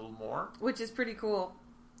playstyle a little more. Which is pretty cool,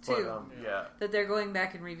 too. But, that they're going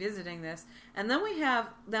back and revisiting this. And then we have,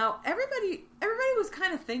 now, everybody was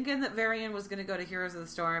kind of thinking that Varian was going to go to Heroes of the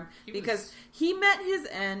Storm because he met his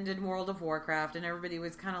end in World of Warcraft, and everybody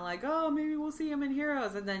was kind of like, oh, maybe we'll see him in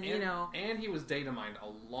Heroes, and then, And he was data mined a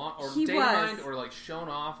lot, or he data mined, or like shown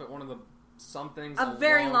off at one of the somethings a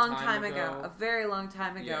very long time ago. A very long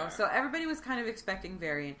time ago. Yeah. So everybody was kind of expecting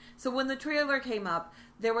Varian. So when the trailer came up,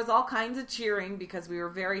 there was all kinds of cheering because we were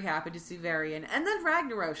very happy to see Varian. And then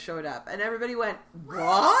Ragnaros showed up, and everybody went,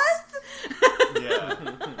 what? Yeah.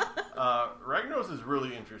 Ragnaros is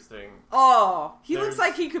really interesting. Oh, he looks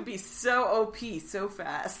like he could be so OP so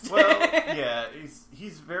fast. Well, yeah,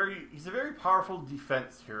 he's a very powerful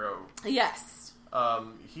defense hero. Yes.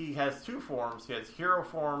 He has two forms. He has hero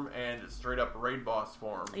form and straight up raid boss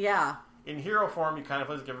form. Yeah. In hero form, he kind of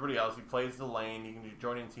plays like everybody else. He plays the lane. He can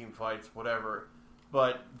join in team fights, whatever.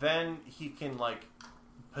 But then he can like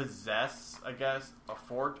possess, I guess, a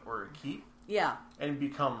fort or a keep. Yeah. And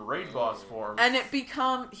become raid boss form. And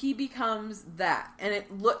he becomes that. And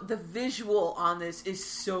the visual on this is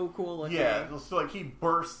so cool looking. Yeah. So like he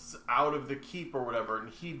bursts out of the keep or whatever, and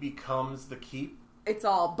he becomes the keep. It's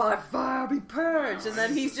all by fire be purged, and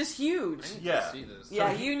then he's just huge. Yeah,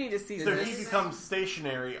 you need to see this. So he becomes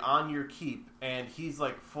stationary on your keep, and he's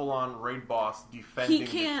like full on raid boss defending the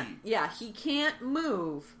keep. Yeah, he can't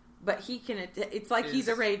move, but he can. It's like he's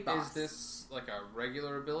a raid boss. Is this like a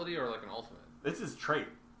regular ability or like an ultimate? This is trait.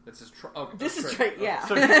 This is trait. Yeah.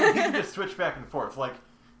 So he can just switch back and forth. Like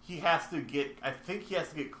he has to get. I think he has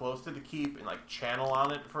to get close to the keep and like channel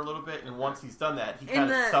on it for a little bit. And once he's done that, he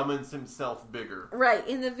kind of summons himself bigger. Right.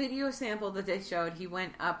 In the video sample that they showed, he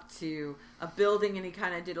went up to a building and he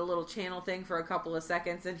kind of did a little channel thing for a couple of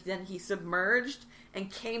seconds, and then he submerged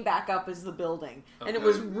and came back up as the building. Okay. And it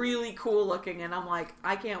was really cool looking. And I'm like,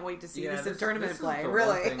 I can't wait to see this in tournament play.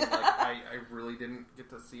 Really. Thing, like, I really didn't get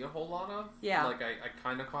to see a whole lot of. Yeah. Like I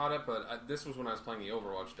kind of caught it, but this was when I was playing the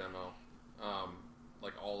Overwatch demo.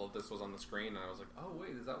 Like all of this was on the screen, and I was like, "Oh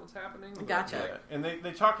wait, is that what's happening?" Gotcha. Yeah. And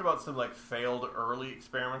they talked about some like failed early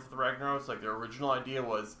experiments with Ragnaros. Like their original idea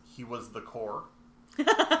was he was the core.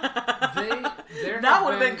 That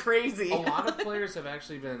would have been crazy. A lot of players have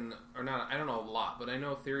actually been, or not. I don't know a lot, but I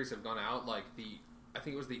know theories have gone out. Like I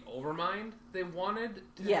think it was the Overmind. They wanted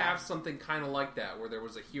to have something kind of like that, where there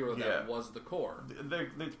was a hero that was the core.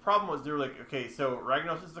 The problem was they were like, okay, so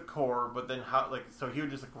Ragnaros is the core, but then how? Like, so he would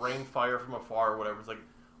just like rain fire from afar or whatever. It's like,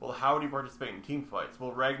 well, how would he participate in team fights?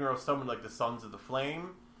 Well, Ragnaros summoned like the Sons of the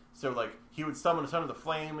Flame, so like he would summon a Son of the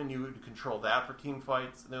Flame, and you would control that for team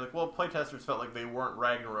fights. And they're like, well, playtesters felt like they weren't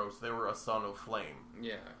Ragnaros; they were a Son of Flame.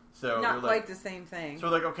 Yeah. So not quite the same thing. So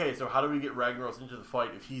like, okay, so how do we get Ragnaros into the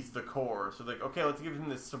fight if he's the core? So like, okay, let's give him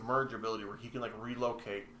this submerge ability where he can like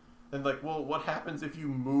relocate. Then like, well, what happens if you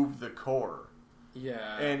move the core?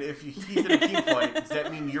 Yeah. And if he's in a team fight, does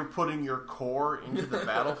that mean you're putting your core into the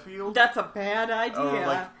battlefield? That's a bad idea. Or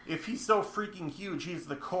like, if he's so freaking huge, he's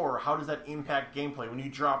the core, how does that impact gameplay when you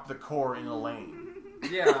drop the core in a lane?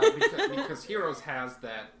 Yeah, because Heroes has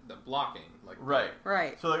the blocking. Like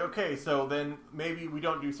Right. So like, okay, so then maybe we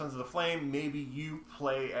don't do Sons of the Flame. Maybe you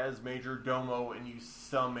play as Major Domo and you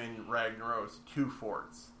summon Ragnaros 2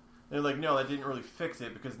 forts. They're like, no, that didn't really fix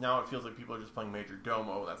it because now it feels like people are just playing Major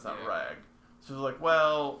Domo. That's not Rag. So they're like,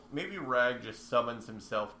 well, maybe Rag just summons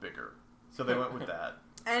himself bigger. So they went with that.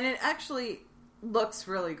 And it actually looks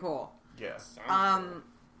really cool. Yes.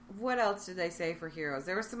 What else did they say for Heroes?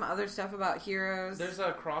 There was some other stuff about Heroes. There's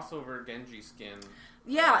a crossover Genji skin.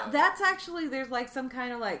 Yeah, that's actually, there's like some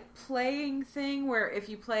kind of like playing thing where if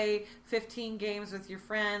you play 15 games with your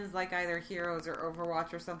friends, like either Heroes or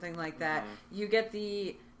Overwatch or something like that, you get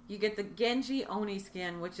the Genji Oni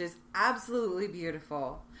skin, which is absolutely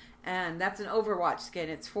beautiful. And that's an Overwatch skin.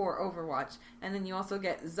 It's for Overwatch. And then you also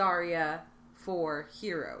get Zarya for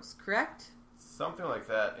Heroes, correct? Something like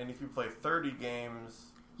that. And if you play 30 games,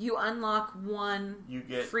 you unlock one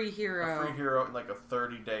free hero. A free hero in like a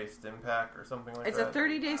 30-day stim pack or something like that. It's a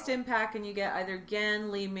 30-day stim pack, and you get either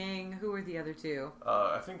Gen, Li Ming, who are the other two?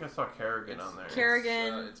 I think I saw Kerrigan on there.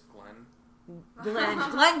 Kerrigan. It's Gwen.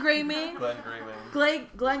 Glenn Greymane.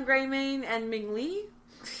 Glenn Greymane and Ming Lee.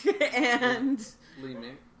 And... Lee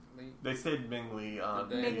Ming. They said Ming Lee on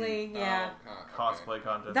Ming Lee, yeah. Cosplay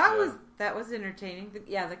contest. That was entertaining.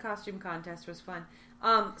 The costume contest was fun.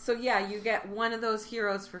 So yeah, you get one of those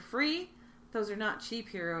heroes for free. Those are not cheap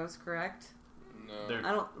heroes, correct?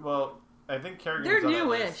 No. I think Kerrigan. They're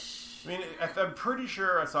newish. I mean, I'm pretty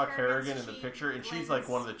sure I saw Kerrigan in the picture, and she's like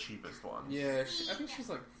one of the cheapest ones. Yeah, I think she's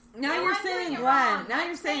like. Now you're saying Glenn. Now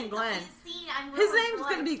you're saying Glenn. His name's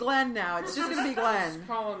going to be Glenn now. It's just going to be Glenn. Just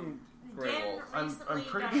call him Grey Wolf. I'm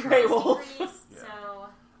pretty sure. Grey Wolf. So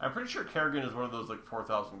I'm pretty sure Kerrigan is one of those like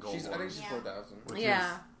 4,000 gold ones. I think she's 4,000. Which is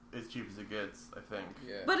as cheap as it gets, I think.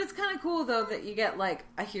 Yeah. But it's kind of cool though that you get like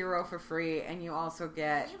a hero for free, and you also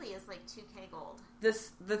get really is like 2K gold. The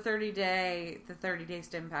 30-day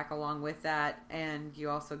stim pack along with that, and you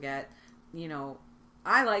also get,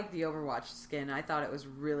 I like the Overwatch skin. I thought it was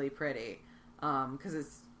really pretty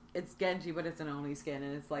because it's Genji, but it's an Oni skin,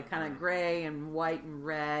 and it's like kind of gray and white and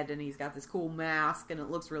red, and he's got this cool mask, and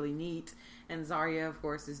it looks really neat. And Zarya, of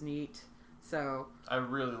course, is neat. So I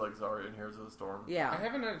really like Zarya in Heroes of the Storm. Yeah, I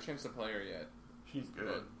haven't had a chance to play her yet. She's good.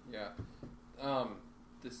 But, yeah.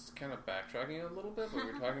 This is kind of backtracking a little bit, but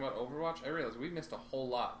we were talking about Overwatch. I realized we missed a whole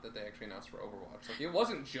lot that they actually announced for Overwatch. Like, it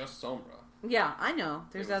wasn't just Sombra. Yeah, I know.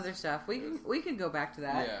 There's other stuff. We can go back to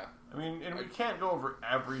that. Yeah. I mean, and we can't go over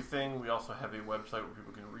everything. We also have a website where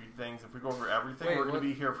people can read things. If we go over everything, we're going to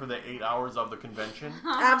be here for the 8 hours of the convention.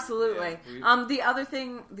 Absolutely. Yeah, the other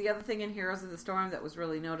thing in Heroes of the Storm that was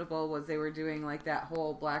really notable was they were doing like that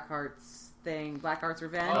whole Blackheart's thing, Blackheart's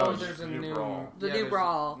Revenge. Oh, there's a new brawl. New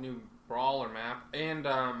brawl. New brawl or map, and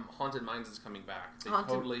Haunted Mines is coming back. They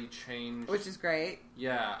totally changed, which is great.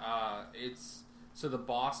 Yeah, so the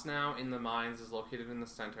boss now in the mines is located in the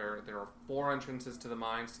center. There are 4 entrances to the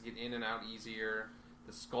mines to get in and out easier.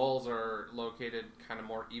 The skulls are located kind of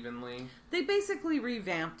more evenly. They basically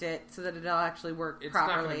revamped it so that it'll actually work properly.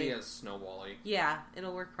 It's not going to be as snowball-y. Yeah,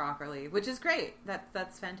 it'll work properly, which is great.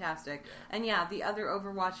 That's fantastic. Yeah. And yeah, the other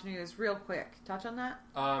Overwatch news, real quick. Touch on that?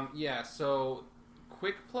 So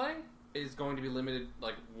quick play is going to be limited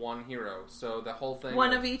like one hero. So the whole thing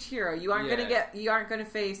of each hero. You aren't going to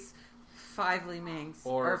face 5 Li Mings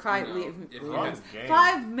or 5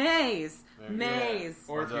 5 Mays.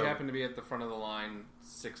 Or if you happen to be at the front of the line,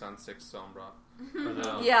 6-on-6 Sombra. The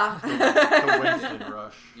Winston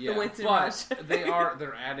Rush. Yeah, the Winston Rush.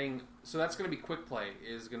 They're adding. So that's going to be quick play.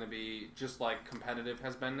 Is going to be just like competitive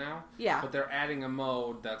has been now. Yeah. But they're adding a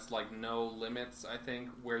mode that's like no limits. I think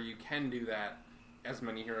where you can do that as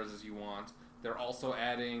many heroes as you want. They're also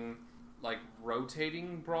adding like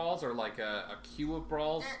rotating brawls or like a queue of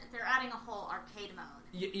brawls. They're adding a whole arcade mode.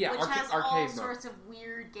 Yeah, which has all sorts of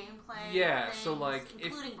weird gameplay. Yeah, things, so like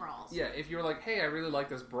including brawls. Yeah, if you're like, hey, I really like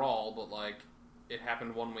this brawl, but like it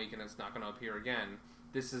happened one week and it's not going to appear again.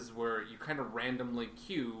 This is where you kind of randomly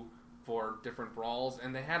queue for different brawls,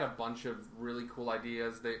 and they had a bunch of really cool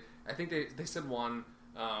ideas. I think they said one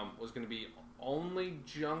was going to be only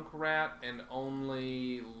Junkrat and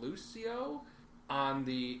only Lucio on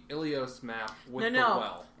the Ilios map with the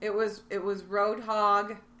well. It was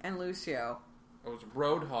Roadhog and Lucio. It was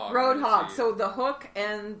Roadhog. Roadhog. So the hook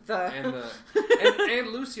and and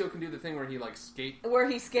Lucio can do the thing where he like where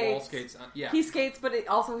he skates. Wall skates. Yeah, he skates, but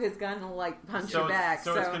also his gun will like punch you back.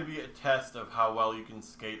 So it's going to be a test of how well you can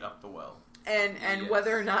skate up the well, and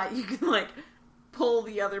whether or not you can like pull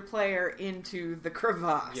the other player into the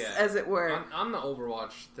crevasse, as it were. On the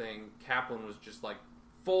Overwatch thing, Kaplan was just like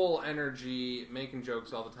full energy, making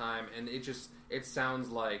jokes all the time, and it sounds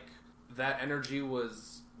like that energy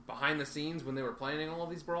was behind the scenes when they were planning all of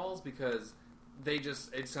these brawls, because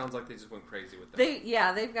it sounds like they just went crazy with them.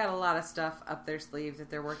 They've got a lot of stuff up their sleeves that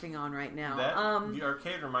they're working on right now. The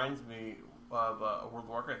arcade reminds me of a World of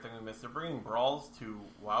Warcraft thing we missed. They're bringing brawls to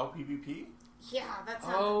WoW PvP. Yeah, that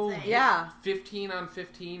sounds insane. Yeah.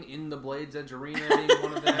 15-on-15 in the Blades Edge Arena being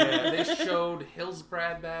one of them. They showed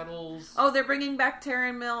Hillsbrad battles. Oh, they're bringing back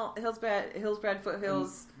Terran Mill, Hillsbrad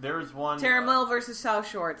Foothills. There's one... Terran Mill versus South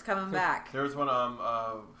Shore. It's coming back. There's one,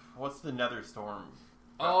 what's the Nether Storm?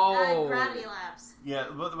 Gravity Labs. Yeah,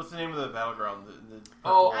 what's the name of the battleground?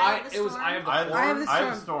 Eye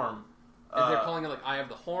of the Storm. They're calling it like Eye of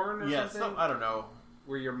the Horn or something? I don't know.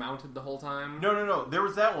 Where you're mounted the whole time? No. There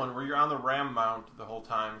was that one where you're on the ram mount the whole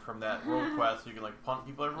time from that world quest, so you can like punt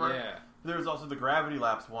people everywhere. Yeah. There's also the Gravity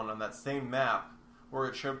Lapse one on that same map where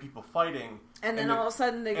it showed people fighting, and then all of a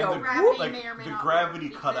sudden they go, the gravity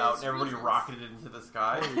cut out, and everybody rocketed into the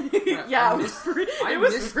sky. Yeah, it was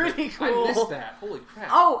pretty cool. I missed that. Holy crap!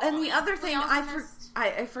 Oh, and the other thing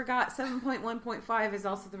I forgot, 7.1.5 is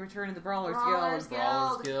also the Return of the Brawlers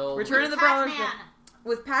Guild. Return of the Brawlers Guild.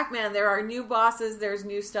 With Pac-Man, there are new bosses, there's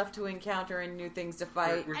new stuff to encounter, and new things to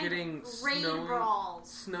fight. We're getting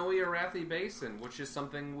snowy Arathi Basin, which is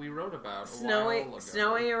something we wrote about Snowy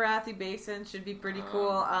Arathi Basin should be pretty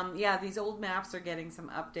cool. Yeah, these old maps are getting some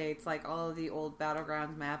updates. Like, all of the old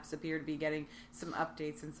Battlegrounds maps appear to be getting some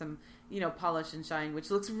updates and some, polish and shine, which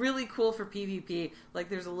looks really cool for PvP. Like,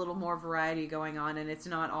 there's a little more variety going on, and it's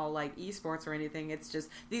not all, like, esports or anything. It's just,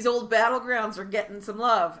 these old Battlegrounds are getting some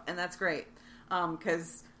love, and that's great.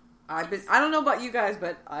 Because I don't know about you guys,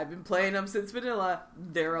 but I've been playing them since vanilla.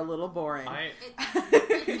 They're a little boring.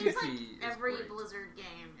 It seems like every Blizzard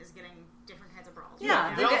game is getting different kinds of brawls.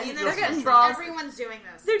 Yeah, they're getting brawls. Everyone's doing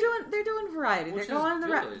this. They're doing variety. They're going the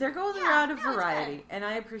route of variety, and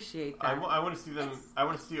I appreciate that. I want to see them. I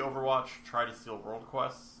want to see Overwatch try to steal world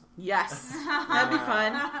quests. Yes, that'd be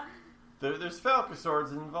fun. There's Falcon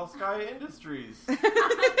Swords in Volskaya Industries.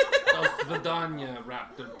 Das Vidania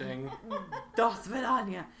raptor thing. Das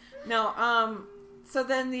Vidania. No, so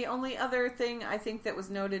then the only other thing I think that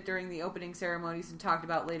was noted during the opening ceremonies and talked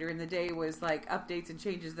about later in the day was like updates and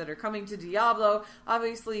changes that are coming to Diablo.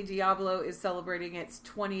 Obviously, Diablo is celebrating its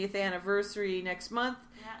 20th anniversary next month.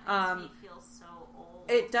 Yeah, it makes me feel so old.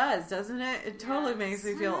 It does, doesn't it? It totally makes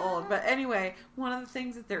me feel old. But anyway, one of the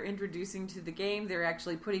things that they're introducing to the game, they're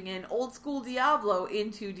actually putting in old school Diablo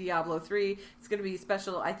into Diablo 3. It's going to be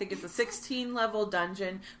special. I think it's a 16-level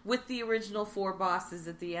dungeon with the original 4 bosses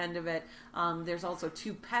at the end of it. There's also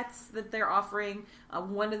 2 pets that they're offering.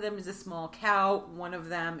 One of them is a small cow. One of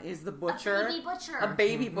them is the butcher. A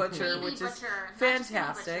baby butcher, which is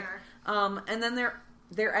fantastic. And then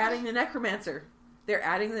they're adding the necromancer. They're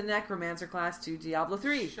adding the necromancer class to Diablo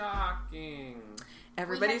 3. Shocking.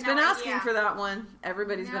 Everybody's been asking for that one.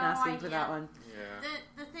 Everybody's been asking for that one. Yeah.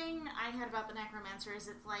 The thing I had about the necromancer is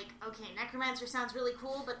it's like, okay, necromancer sounds really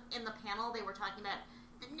cool, but in the panel they were talking about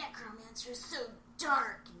the necromancer is so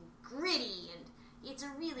dark and gritty, and it's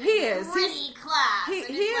a really gritty class.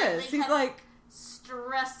 He is. He's like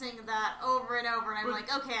stressing that over and over, and I'm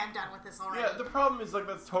like, okay, I'm done with this already. Yeah, the problem is, like,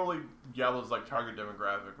 that's totally Diablo's, like, target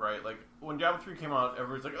demographic, right? Like, when Diablo 3 came out,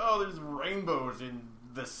 everyone's like, oh, there's rainbows in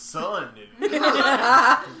the sun. And,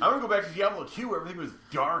 I want to go back to Diablo 2 where everything was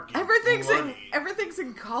dark and bloody. Everything's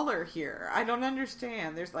in color here. I don't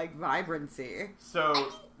understand. There's, like, vibrancy.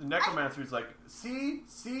 So, the Necromancer's like, see,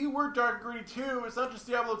 we're dark gritty too. It's not just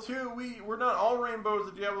Diablo 2. We're not all rainbows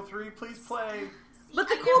at Diablo 3. Please play. But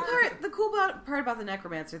the cool part about the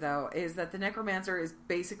Necromancer, though, is that the Necromancer is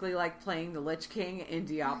basically like playing the Lich King in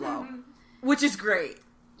Diablo, which is great.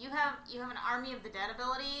 You have an Army of the Dead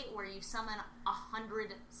ability where you summon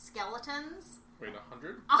 100 skeletons. Wait,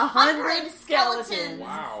 100? 100 skeletons!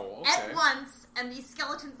 Wow, okay. At once, and these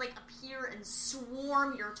skeletons like appear and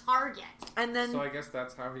swarm your target. And then, so I guess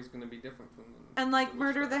that's how he's going to be different from them. And like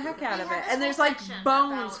murder the heck out of it. And there's like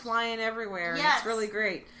bones flying everywhere. Yes. And it's really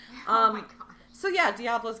great. Oh my god. So yeah,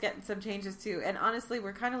 Diablo's getting some changes too. And honestly,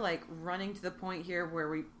 we're kind of like running to the point here where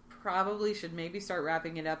we probably should maybe start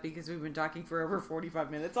wrapping it up because we've been talking for over 45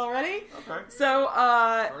 minutes already. Okay. So,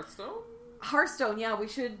 Hearthstone, yeah, we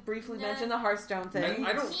should briefly mention the Hearthstone thing.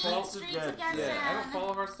 I don't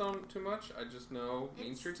follow Hearthstone too much. I just know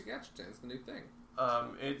Mean Streets of Gadgetan is the new thing.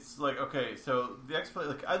 It's like, okay, so the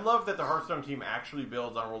I love that the Hearthstone team actually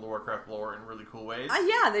builds on World of Warcraft lore in really cool ways.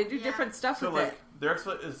 Yeah, they do different stuff with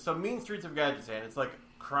it. So Mean Streets of Gadgetan, it's like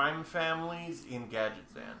crime families in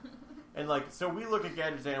Gadgetan. And like, so we look at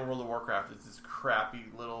Gadgetan and World of Warcraft as this crappy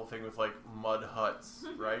little thing with like mud huts,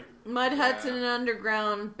 right? Mud huts and an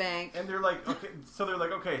underground bank. And they're like,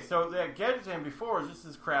 okay, so Gadgetan before was just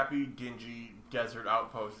this crappy, dingy desert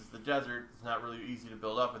outpost. It's the desert. It's not really easy to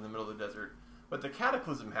build up in the middle of the desert. But the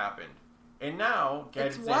Cataclysm happened. And now Gadgetan,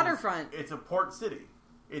 it's waterfront. It's a port city.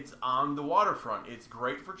 It's on the waterfront. It's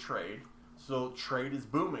great for trade. So trade is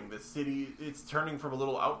booming. The city, it's turning from a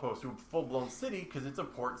little outpost to a full-blown city because it's a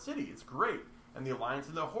port city. It's great. And the Alliance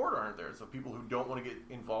and the Horde aren't there. So people who don't want to get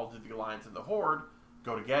involved with the Alliance and the Horde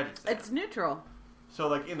go to Gadgetan. It's neutral. So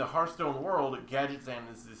like in the Hearthstone world,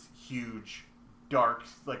 Gadgetan is this huge, dark,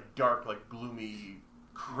 gloomy,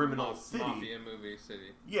 criminal city. Mafia movie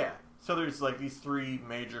city. Yeah. So there's like these 3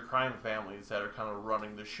 major crime families that are kind of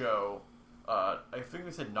running the show. I think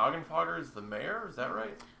they said Noggenfogger is the mayor. Is that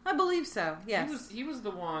right? I believe so. Yes. He was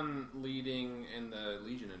the one leading in the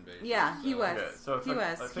Legion invasion. Yeah, he was. Okay, so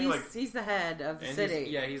he was. He's the head of the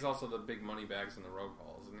city. He's also the big money bags in the rogue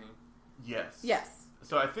halls, isn't he? Yes. Yes.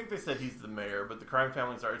 So I think they said he's the mayor, but the crime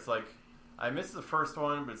families are. It's like I missed the first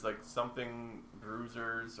one, but it's like something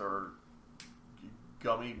Bruisers or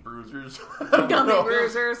Gummy Bruisers. Gummy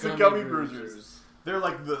Bruisers. The Gummy Bruisers. They're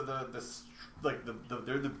like they're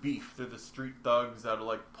the beef. They're the street thugs that'll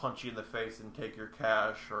like punch you in the face and take your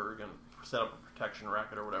cash, or gonna set up a protection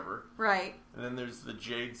racket or whatever. Right. And then there's the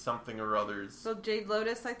Jade something or others. So Jade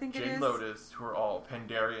Lotus, I think it is. Jade Lotus, who are all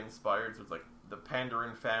Pandaria inspired. So it's like the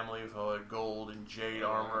Pandaren family with all the gold and jade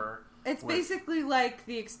armor. It's basically like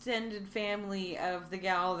the extended family of the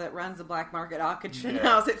gal that runs the black market auction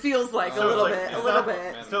house. It feels like a little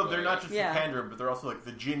bit. So they're not just the Pandaren, but they're also like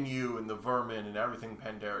the Jinyu and the Vermin and everything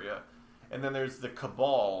Pandaria. And then there's the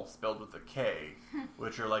Cabal, spelled with a K,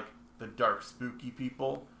 which are like the dark, spooky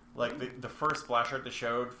people. Like the first splash art they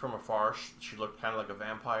showed from afar, she looked kind of like a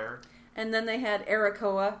vampire. And then they had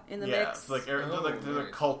Arakoa in the mix. So they're the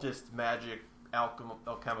cultist, magic,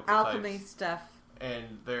 alchemical alchemy types. Stuff.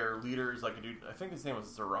 And their leader is like a dude, I think his name was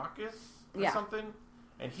Zarakis or something.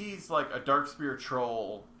 And he's like a dark spear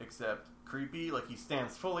troll, except creepy. Like he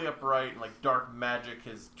stands fully upright, and like dark magic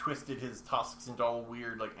has twisted his tusks into all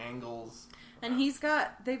weird like angles. And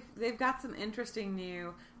they've got some interesting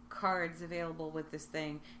new cards available with this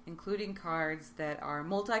thing, including cards that are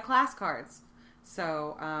multi-class cards.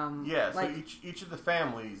 So so each of the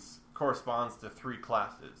families corresponds to 3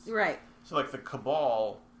 classes. Right. So like the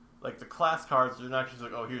Cabal, like the class cards, they're not just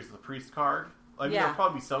like, oh, here's the priest card. I mean, there'll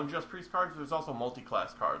probably be some just priest cards, but there's also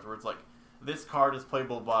multi-class cards where it's like, this card is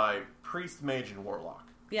playable by priest, mage, and warlock.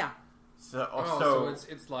 Yeah. So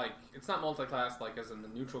it's like, it's not multi-class like as in the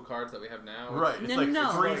neutral cards that we have now. Right.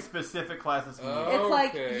 It's 3 specific classes. It's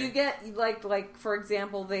like you get like for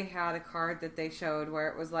example, they had a card that they showed where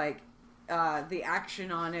it was like the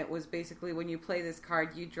action on it was basically when you play this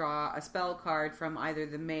card, you draw a spell card from either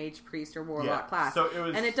the mage, priest, or warlock class. So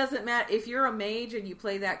and it doesn't matter if you're a mage and you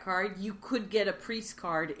play that card, you could get a priest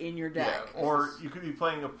card in your deck. Yeah, or you could be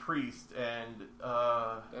playing a priest and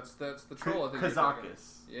that's the troll. I think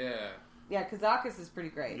Kazakis. Yeah, Kazakis is pretty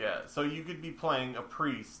great. Yeah, so you could be playing a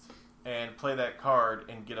priest and play that card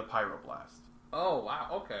and get a pyroblast. Oh, wow,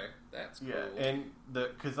 okay. That's cool. Yeah, and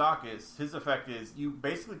the Kazakis, his effect is you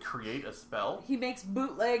basically create a spell. He makes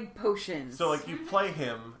bootleg potions. So, like, you play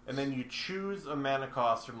him, and then you choose a mana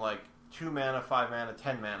cost from, like, 2 mana, 5 mana,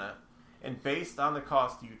 10 mana, and based on the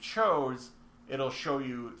cost you chose, it'll show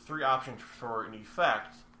you 3 options for an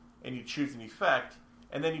effect, and you choose an effect,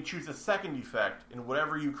 and then you choose a second effect, and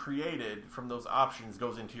whatever you created from those options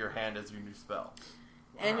goes into your hand as your new spell.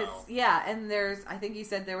 And and there's, I think you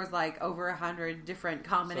said there was like over 100 different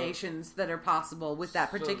combinations that are possible with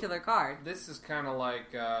that particular card. This is kind of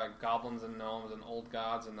like Goblins and Gnomes and Old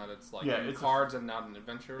Gods, in that it's like new cards and not an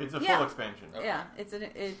adventure. It's a full expansion.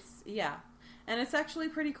 Okay. Yeah, and it's actually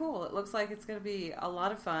pretty cool. It looks like it's going to be a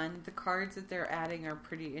lot of fun. The cards that they're adding are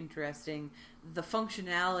pretty interesting. The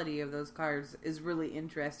functionality of those cards is really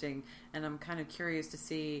interesting, and I'm kind of curious to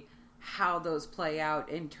see how those play out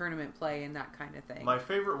in tournament play and that kind of thing. My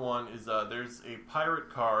favorite one is there's a pirate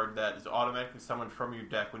card that is automatically summoned from your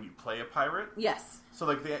deck when you play a pirate. Yes. So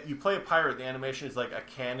like you play a pirate, the animation is like a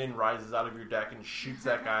cannon rises out of your deck and shoots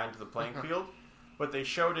that guy into the playing field. But they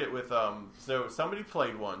showed it with so somebody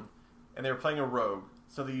played one and they were playing a rogue,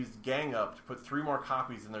 so they used Gang Up to put 3 more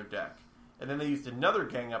copies in their deck. And then they used another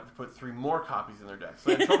Gang Up to put 3 more copies in their deck.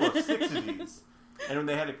 So they had a total of 6 of these. And when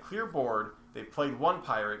they had a clear board, they played one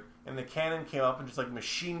pirate, and the cannon came up and just like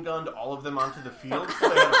machine gunned all of them onto the field. So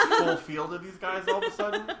they had a full field of these guys all of a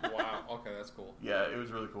sudden. Wow, okay, that's cool. Yeah, it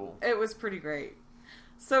was really cool. It was pretty great.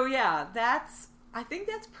 So yeah, I think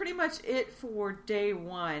that's pretty much it for day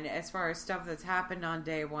 1 as far as stuff that's happened on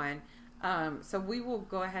day 1. So we will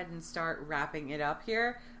go ahead and start wrapping it up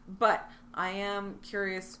here. But I am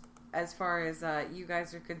curious as far as you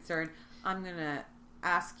guys are concerned. I'm going to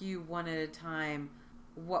ask you one at a time,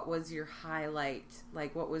 what was your highlight?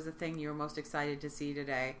 Like, what was the thing you were most excited to see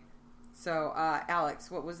today? So,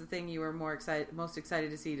 Alex, what was the thing you were most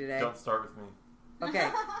excited to see today? Don't start with me. Okay.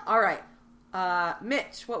 All right.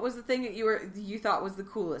 Mitch, what was the thing that you thought was the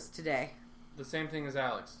coolest today? The same thing as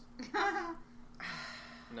Alex.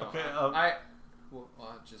 No. Okay.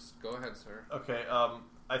 Just go ahead, sir. Okay.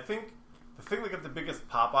 I think the thing that got the biggest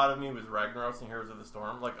pop out of me was Ragnaros and Heroes of the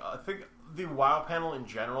Storm. Like, I think the WoW panel in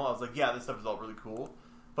general, I was like, yeah, this stuff is all really cool.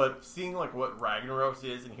 But seeing like what Ragnaros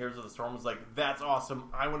is and Heroes of the Storm was like, that's awesome.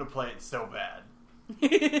 I want to play it so bad.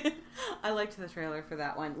 I liked the trailer for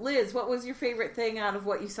that one. Liz, what was your favorite thing out of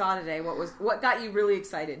what you saw today? What got you really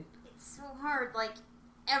excited? It's so hard. Like,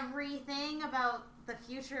 everything about the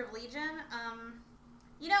future of Legion.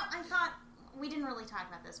 I thought we didn't really talk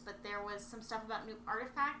about this, but there was some stuff about new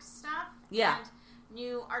artifact stuff. Yeah. And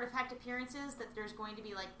new artifact appearances that there's going to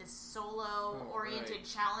be like this solo-oriented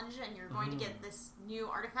challenge, and you're going to get this new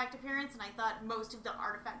artifact appearance, and I thought most of the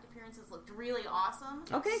artifact appearances looked really awesome.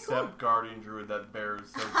 Okay, cool. Except Guardian Druid, that bear is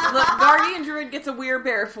so good. Look, Guardian Druid gets a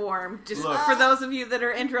weird form, just for those of you that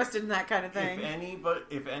are interested in that kind of thing.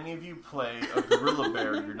 If any of you play a gorilla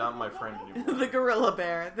bear, you're not my friend anymore. The gorilla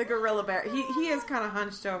bear. He is kind of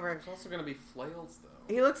hunched over. There's also going to be flails, though.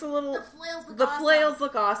 He looks a little... The flails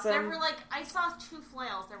look awesome. There were I saw 2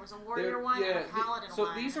 flails. There was a warrior one and a paladin one.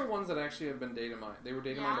 So these are ones that actually have been data mined. They were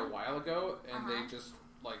data mined a while ago, and they just,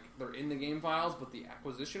 they're in the game files, but the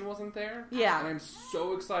acquisition wasn't there. Yeah. And I'm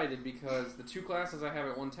so excited because the 2 classes I have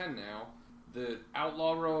at 110 now, the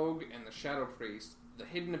Outlaw Rogue and the Shadow Priest, the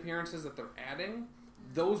hidden appearances that they're adding,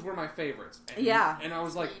 those were my favorites. And, and I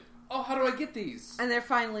was like... Oh, how do I get these? And they're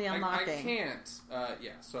finally unlocking. I can't.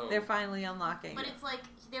 So... They're finally unlocking. But it's like,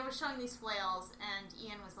 they were showing these flails, and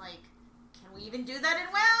Ian was like, can we even do that in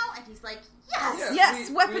WoW? And he's like, yes! Yes,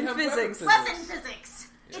 weapon physics! Weapon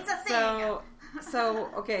physics! Yeah. It's a thing! So,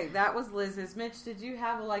 okay, that was Liz's. Mitch, did you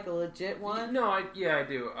have, a legit one? No, I do.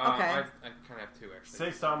 Okay. I kind of have 2,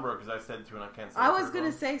 actually. Say Sombra, because I said 2 and I can't say I was going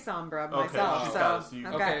to say Sombra myself,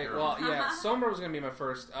 Okay, well, Sombra was going to be my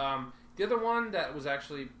first. The other one that was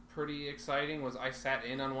actually... pretty exciting was I sat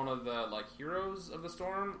in on one of the Heroes of the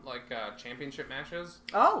Storm championship matches.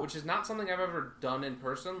 Oh, which is not something I've ever done in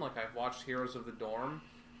person. I've watched Heroes of the Dorm,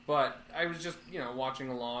 but I was just watching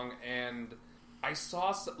along, and I saw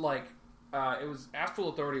it was Astral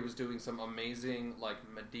Authority was doing some amazing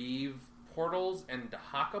Medivh portals and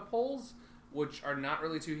Dahaka pulls, which are not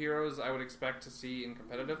really 2 heroes I would expect to see in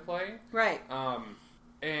competitive play. Right.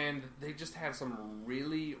 And they just had some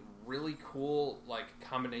really cool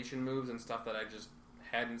combination moves and stuff that I just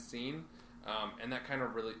hadn't seen, and that kind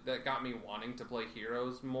of that got me wanting to play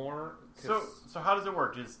Heroes more. So how does it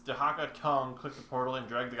work? Does Dahaka tongue click the portal and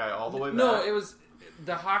drag the guy all the way back? No, it was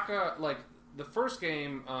Dahaka. The first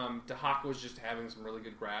game, Dahaka was just having some really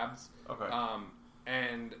good grabs. Okay.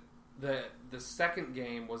 And the second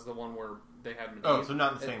game was the one where they had Medivh. Oh, so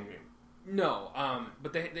not the same game. No,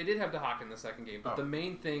 but they did have Dahaka in the second game. But the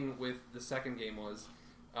main thing with the second game was.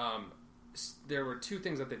 There were 2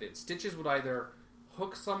 things that they did. Stitches would either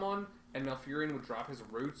hook someone, and Malfurion would drop his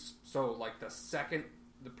roots. So, the second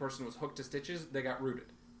the person was hooked to Stitches, they got rooted,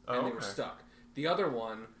 and they were stuck. The other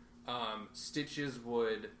one, Stitches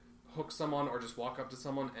would hook someone or just walk up to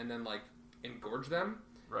someone and then engorge them.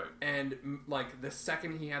 Right. And the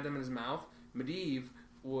second he had them in his mouth, Medivh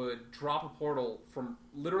would drop a portal from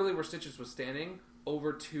literally where Stitches was standing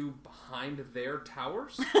over to behind their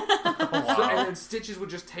towers. Wow. And then Stitches would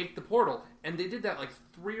just take the portal. And they did that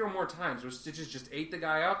 3 or more times where Stitches just ate the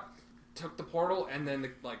guy up, took the portal, and then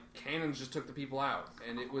the cannons just took the people out.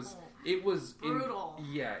 And it was brutal.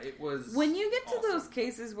 It was when you get to awesome. those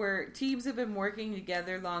cases where teams have been working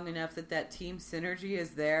together long enough that team synergy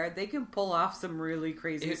is there, they can pull off some really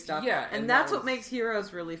crazy stuff. Yeah, and that's what makes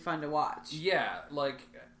Heroes really fun to watch. Yeah,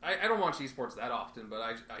 I don't watch esports that often, but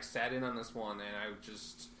I sat in on this one, and I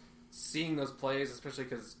just seeing those plays, especially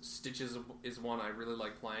because Stitches is one I really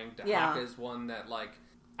like playing. Dahaka is one that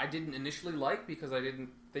I didn't initially like because I didn't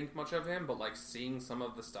think much of him, but seeing some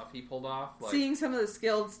of the stuff he pulled off, seeing some of the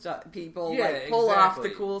skilled people pull off the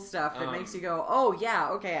cool stuff, it makes you go, oh yeah,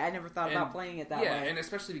 okay, I never thought about playing it that way. Yeah, and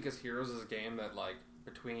especially because Heroes is a game that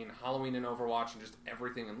between Halloween and Overwatch and just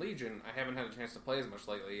everything in Legion, I haven't had a chance to play as much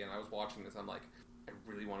lately, and I was watching this, I'm like, I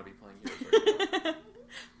really want to be playing Heroes right now.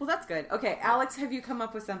 Well, that's good. Okay, Alex, have you come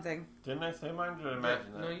up with something? Didn't I say mine? Did I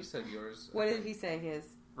imagine that? No, you said yours. What did he say his?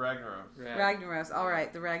 Ragnaros. Ragnaros. All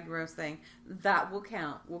right, the Ragnaros thing. That will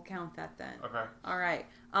count. We'll count that then. Okay. All right.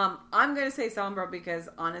 I'm going to say Sombra because,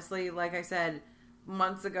 honestly, like I said,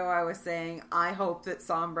 months ago I was saying I hope that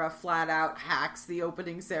Sombra flat out hacks the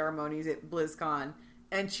opening ceremonies at BlizzCon.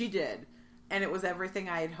 And she did. And it was everything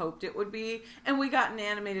I had hoped it would be. And we got an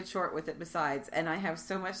animated short with it besides. And I have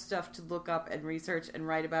so much stuff to look up and research and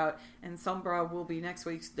write about. And Sombra will be next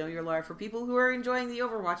week's Know Your Lore for people who are enjoying the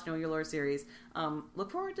Overwatch Know Your Lore series.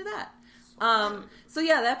 Look forward to that. So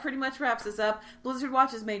yeah, that pretty much wraps us up. Blizzard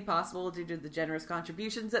Watch is made possible due to the generous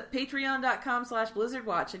contributions at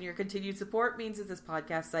patreon.com/BlizzardWatch, and your continued support means that this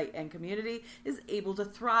podcast site and community is able to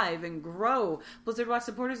thrive and grow. Blizzard Watch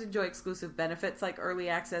supporters enjoy exclusive benefits like early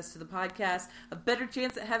access to the podcast, a better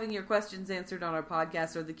chance at having your questions answered on our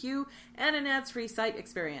podcast or the queue, and an ads-free site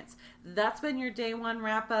experience. That's been your day one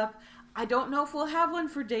wrap-up. I don't know if we'll have one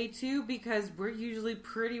for day 2 because we're usually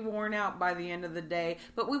pretty worn out by the end of the day,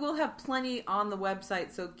 but we will have plenty on the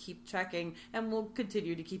website, so keep checking, and we'll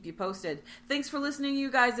continue to keep you posted. Thanks for listening,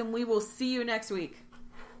 you guys, and we will see you next week.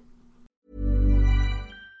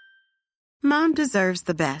 Mom deserves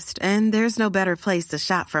the best, and there's no better place to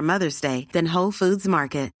shop for Mother's Day than Whole Foods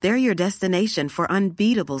Market. They're your destination for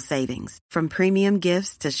unbeatable savings, from premium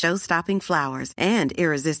gifts to show-stopping flowers and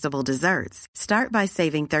irresistible desserts. Start by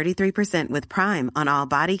saving 33% with Prime on all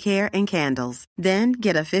body care and candles. Then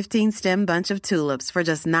get a 15-stem bunch of tulips for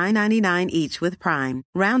just $9.99 each with Prime.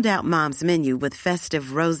 Round out Mom's menu with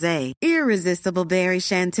festive rosé, irresistible berry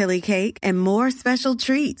chantilly cake, and more special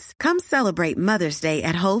treats. Come celebrate Mother's Day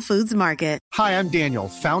at Whole Foods Market. Hi, I'm Daniel,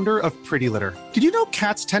 founder of Pretty Litter. Did you know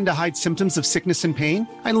cats tend to hide symptoms of sickness and pain?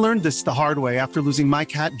 I learned this the hard way after losing my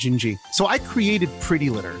cat, Gingy. So I created Pretty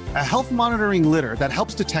Litter, a health monitoring litter that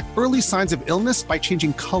helps detect early signs of illness by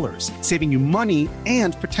changing colors, saving you money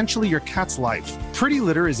and potentially your cat's life. Pretty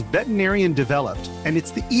Litter is veterinarian developed, and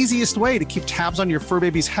it's the easiest way to keep tabs on your fur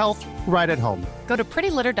baby's health right at home. Go to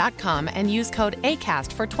prettylitter.com and use code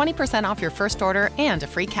ACAST for 20% off your first order and a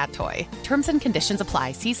free cat toy. Terms and conditions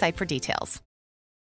apply. See site for details.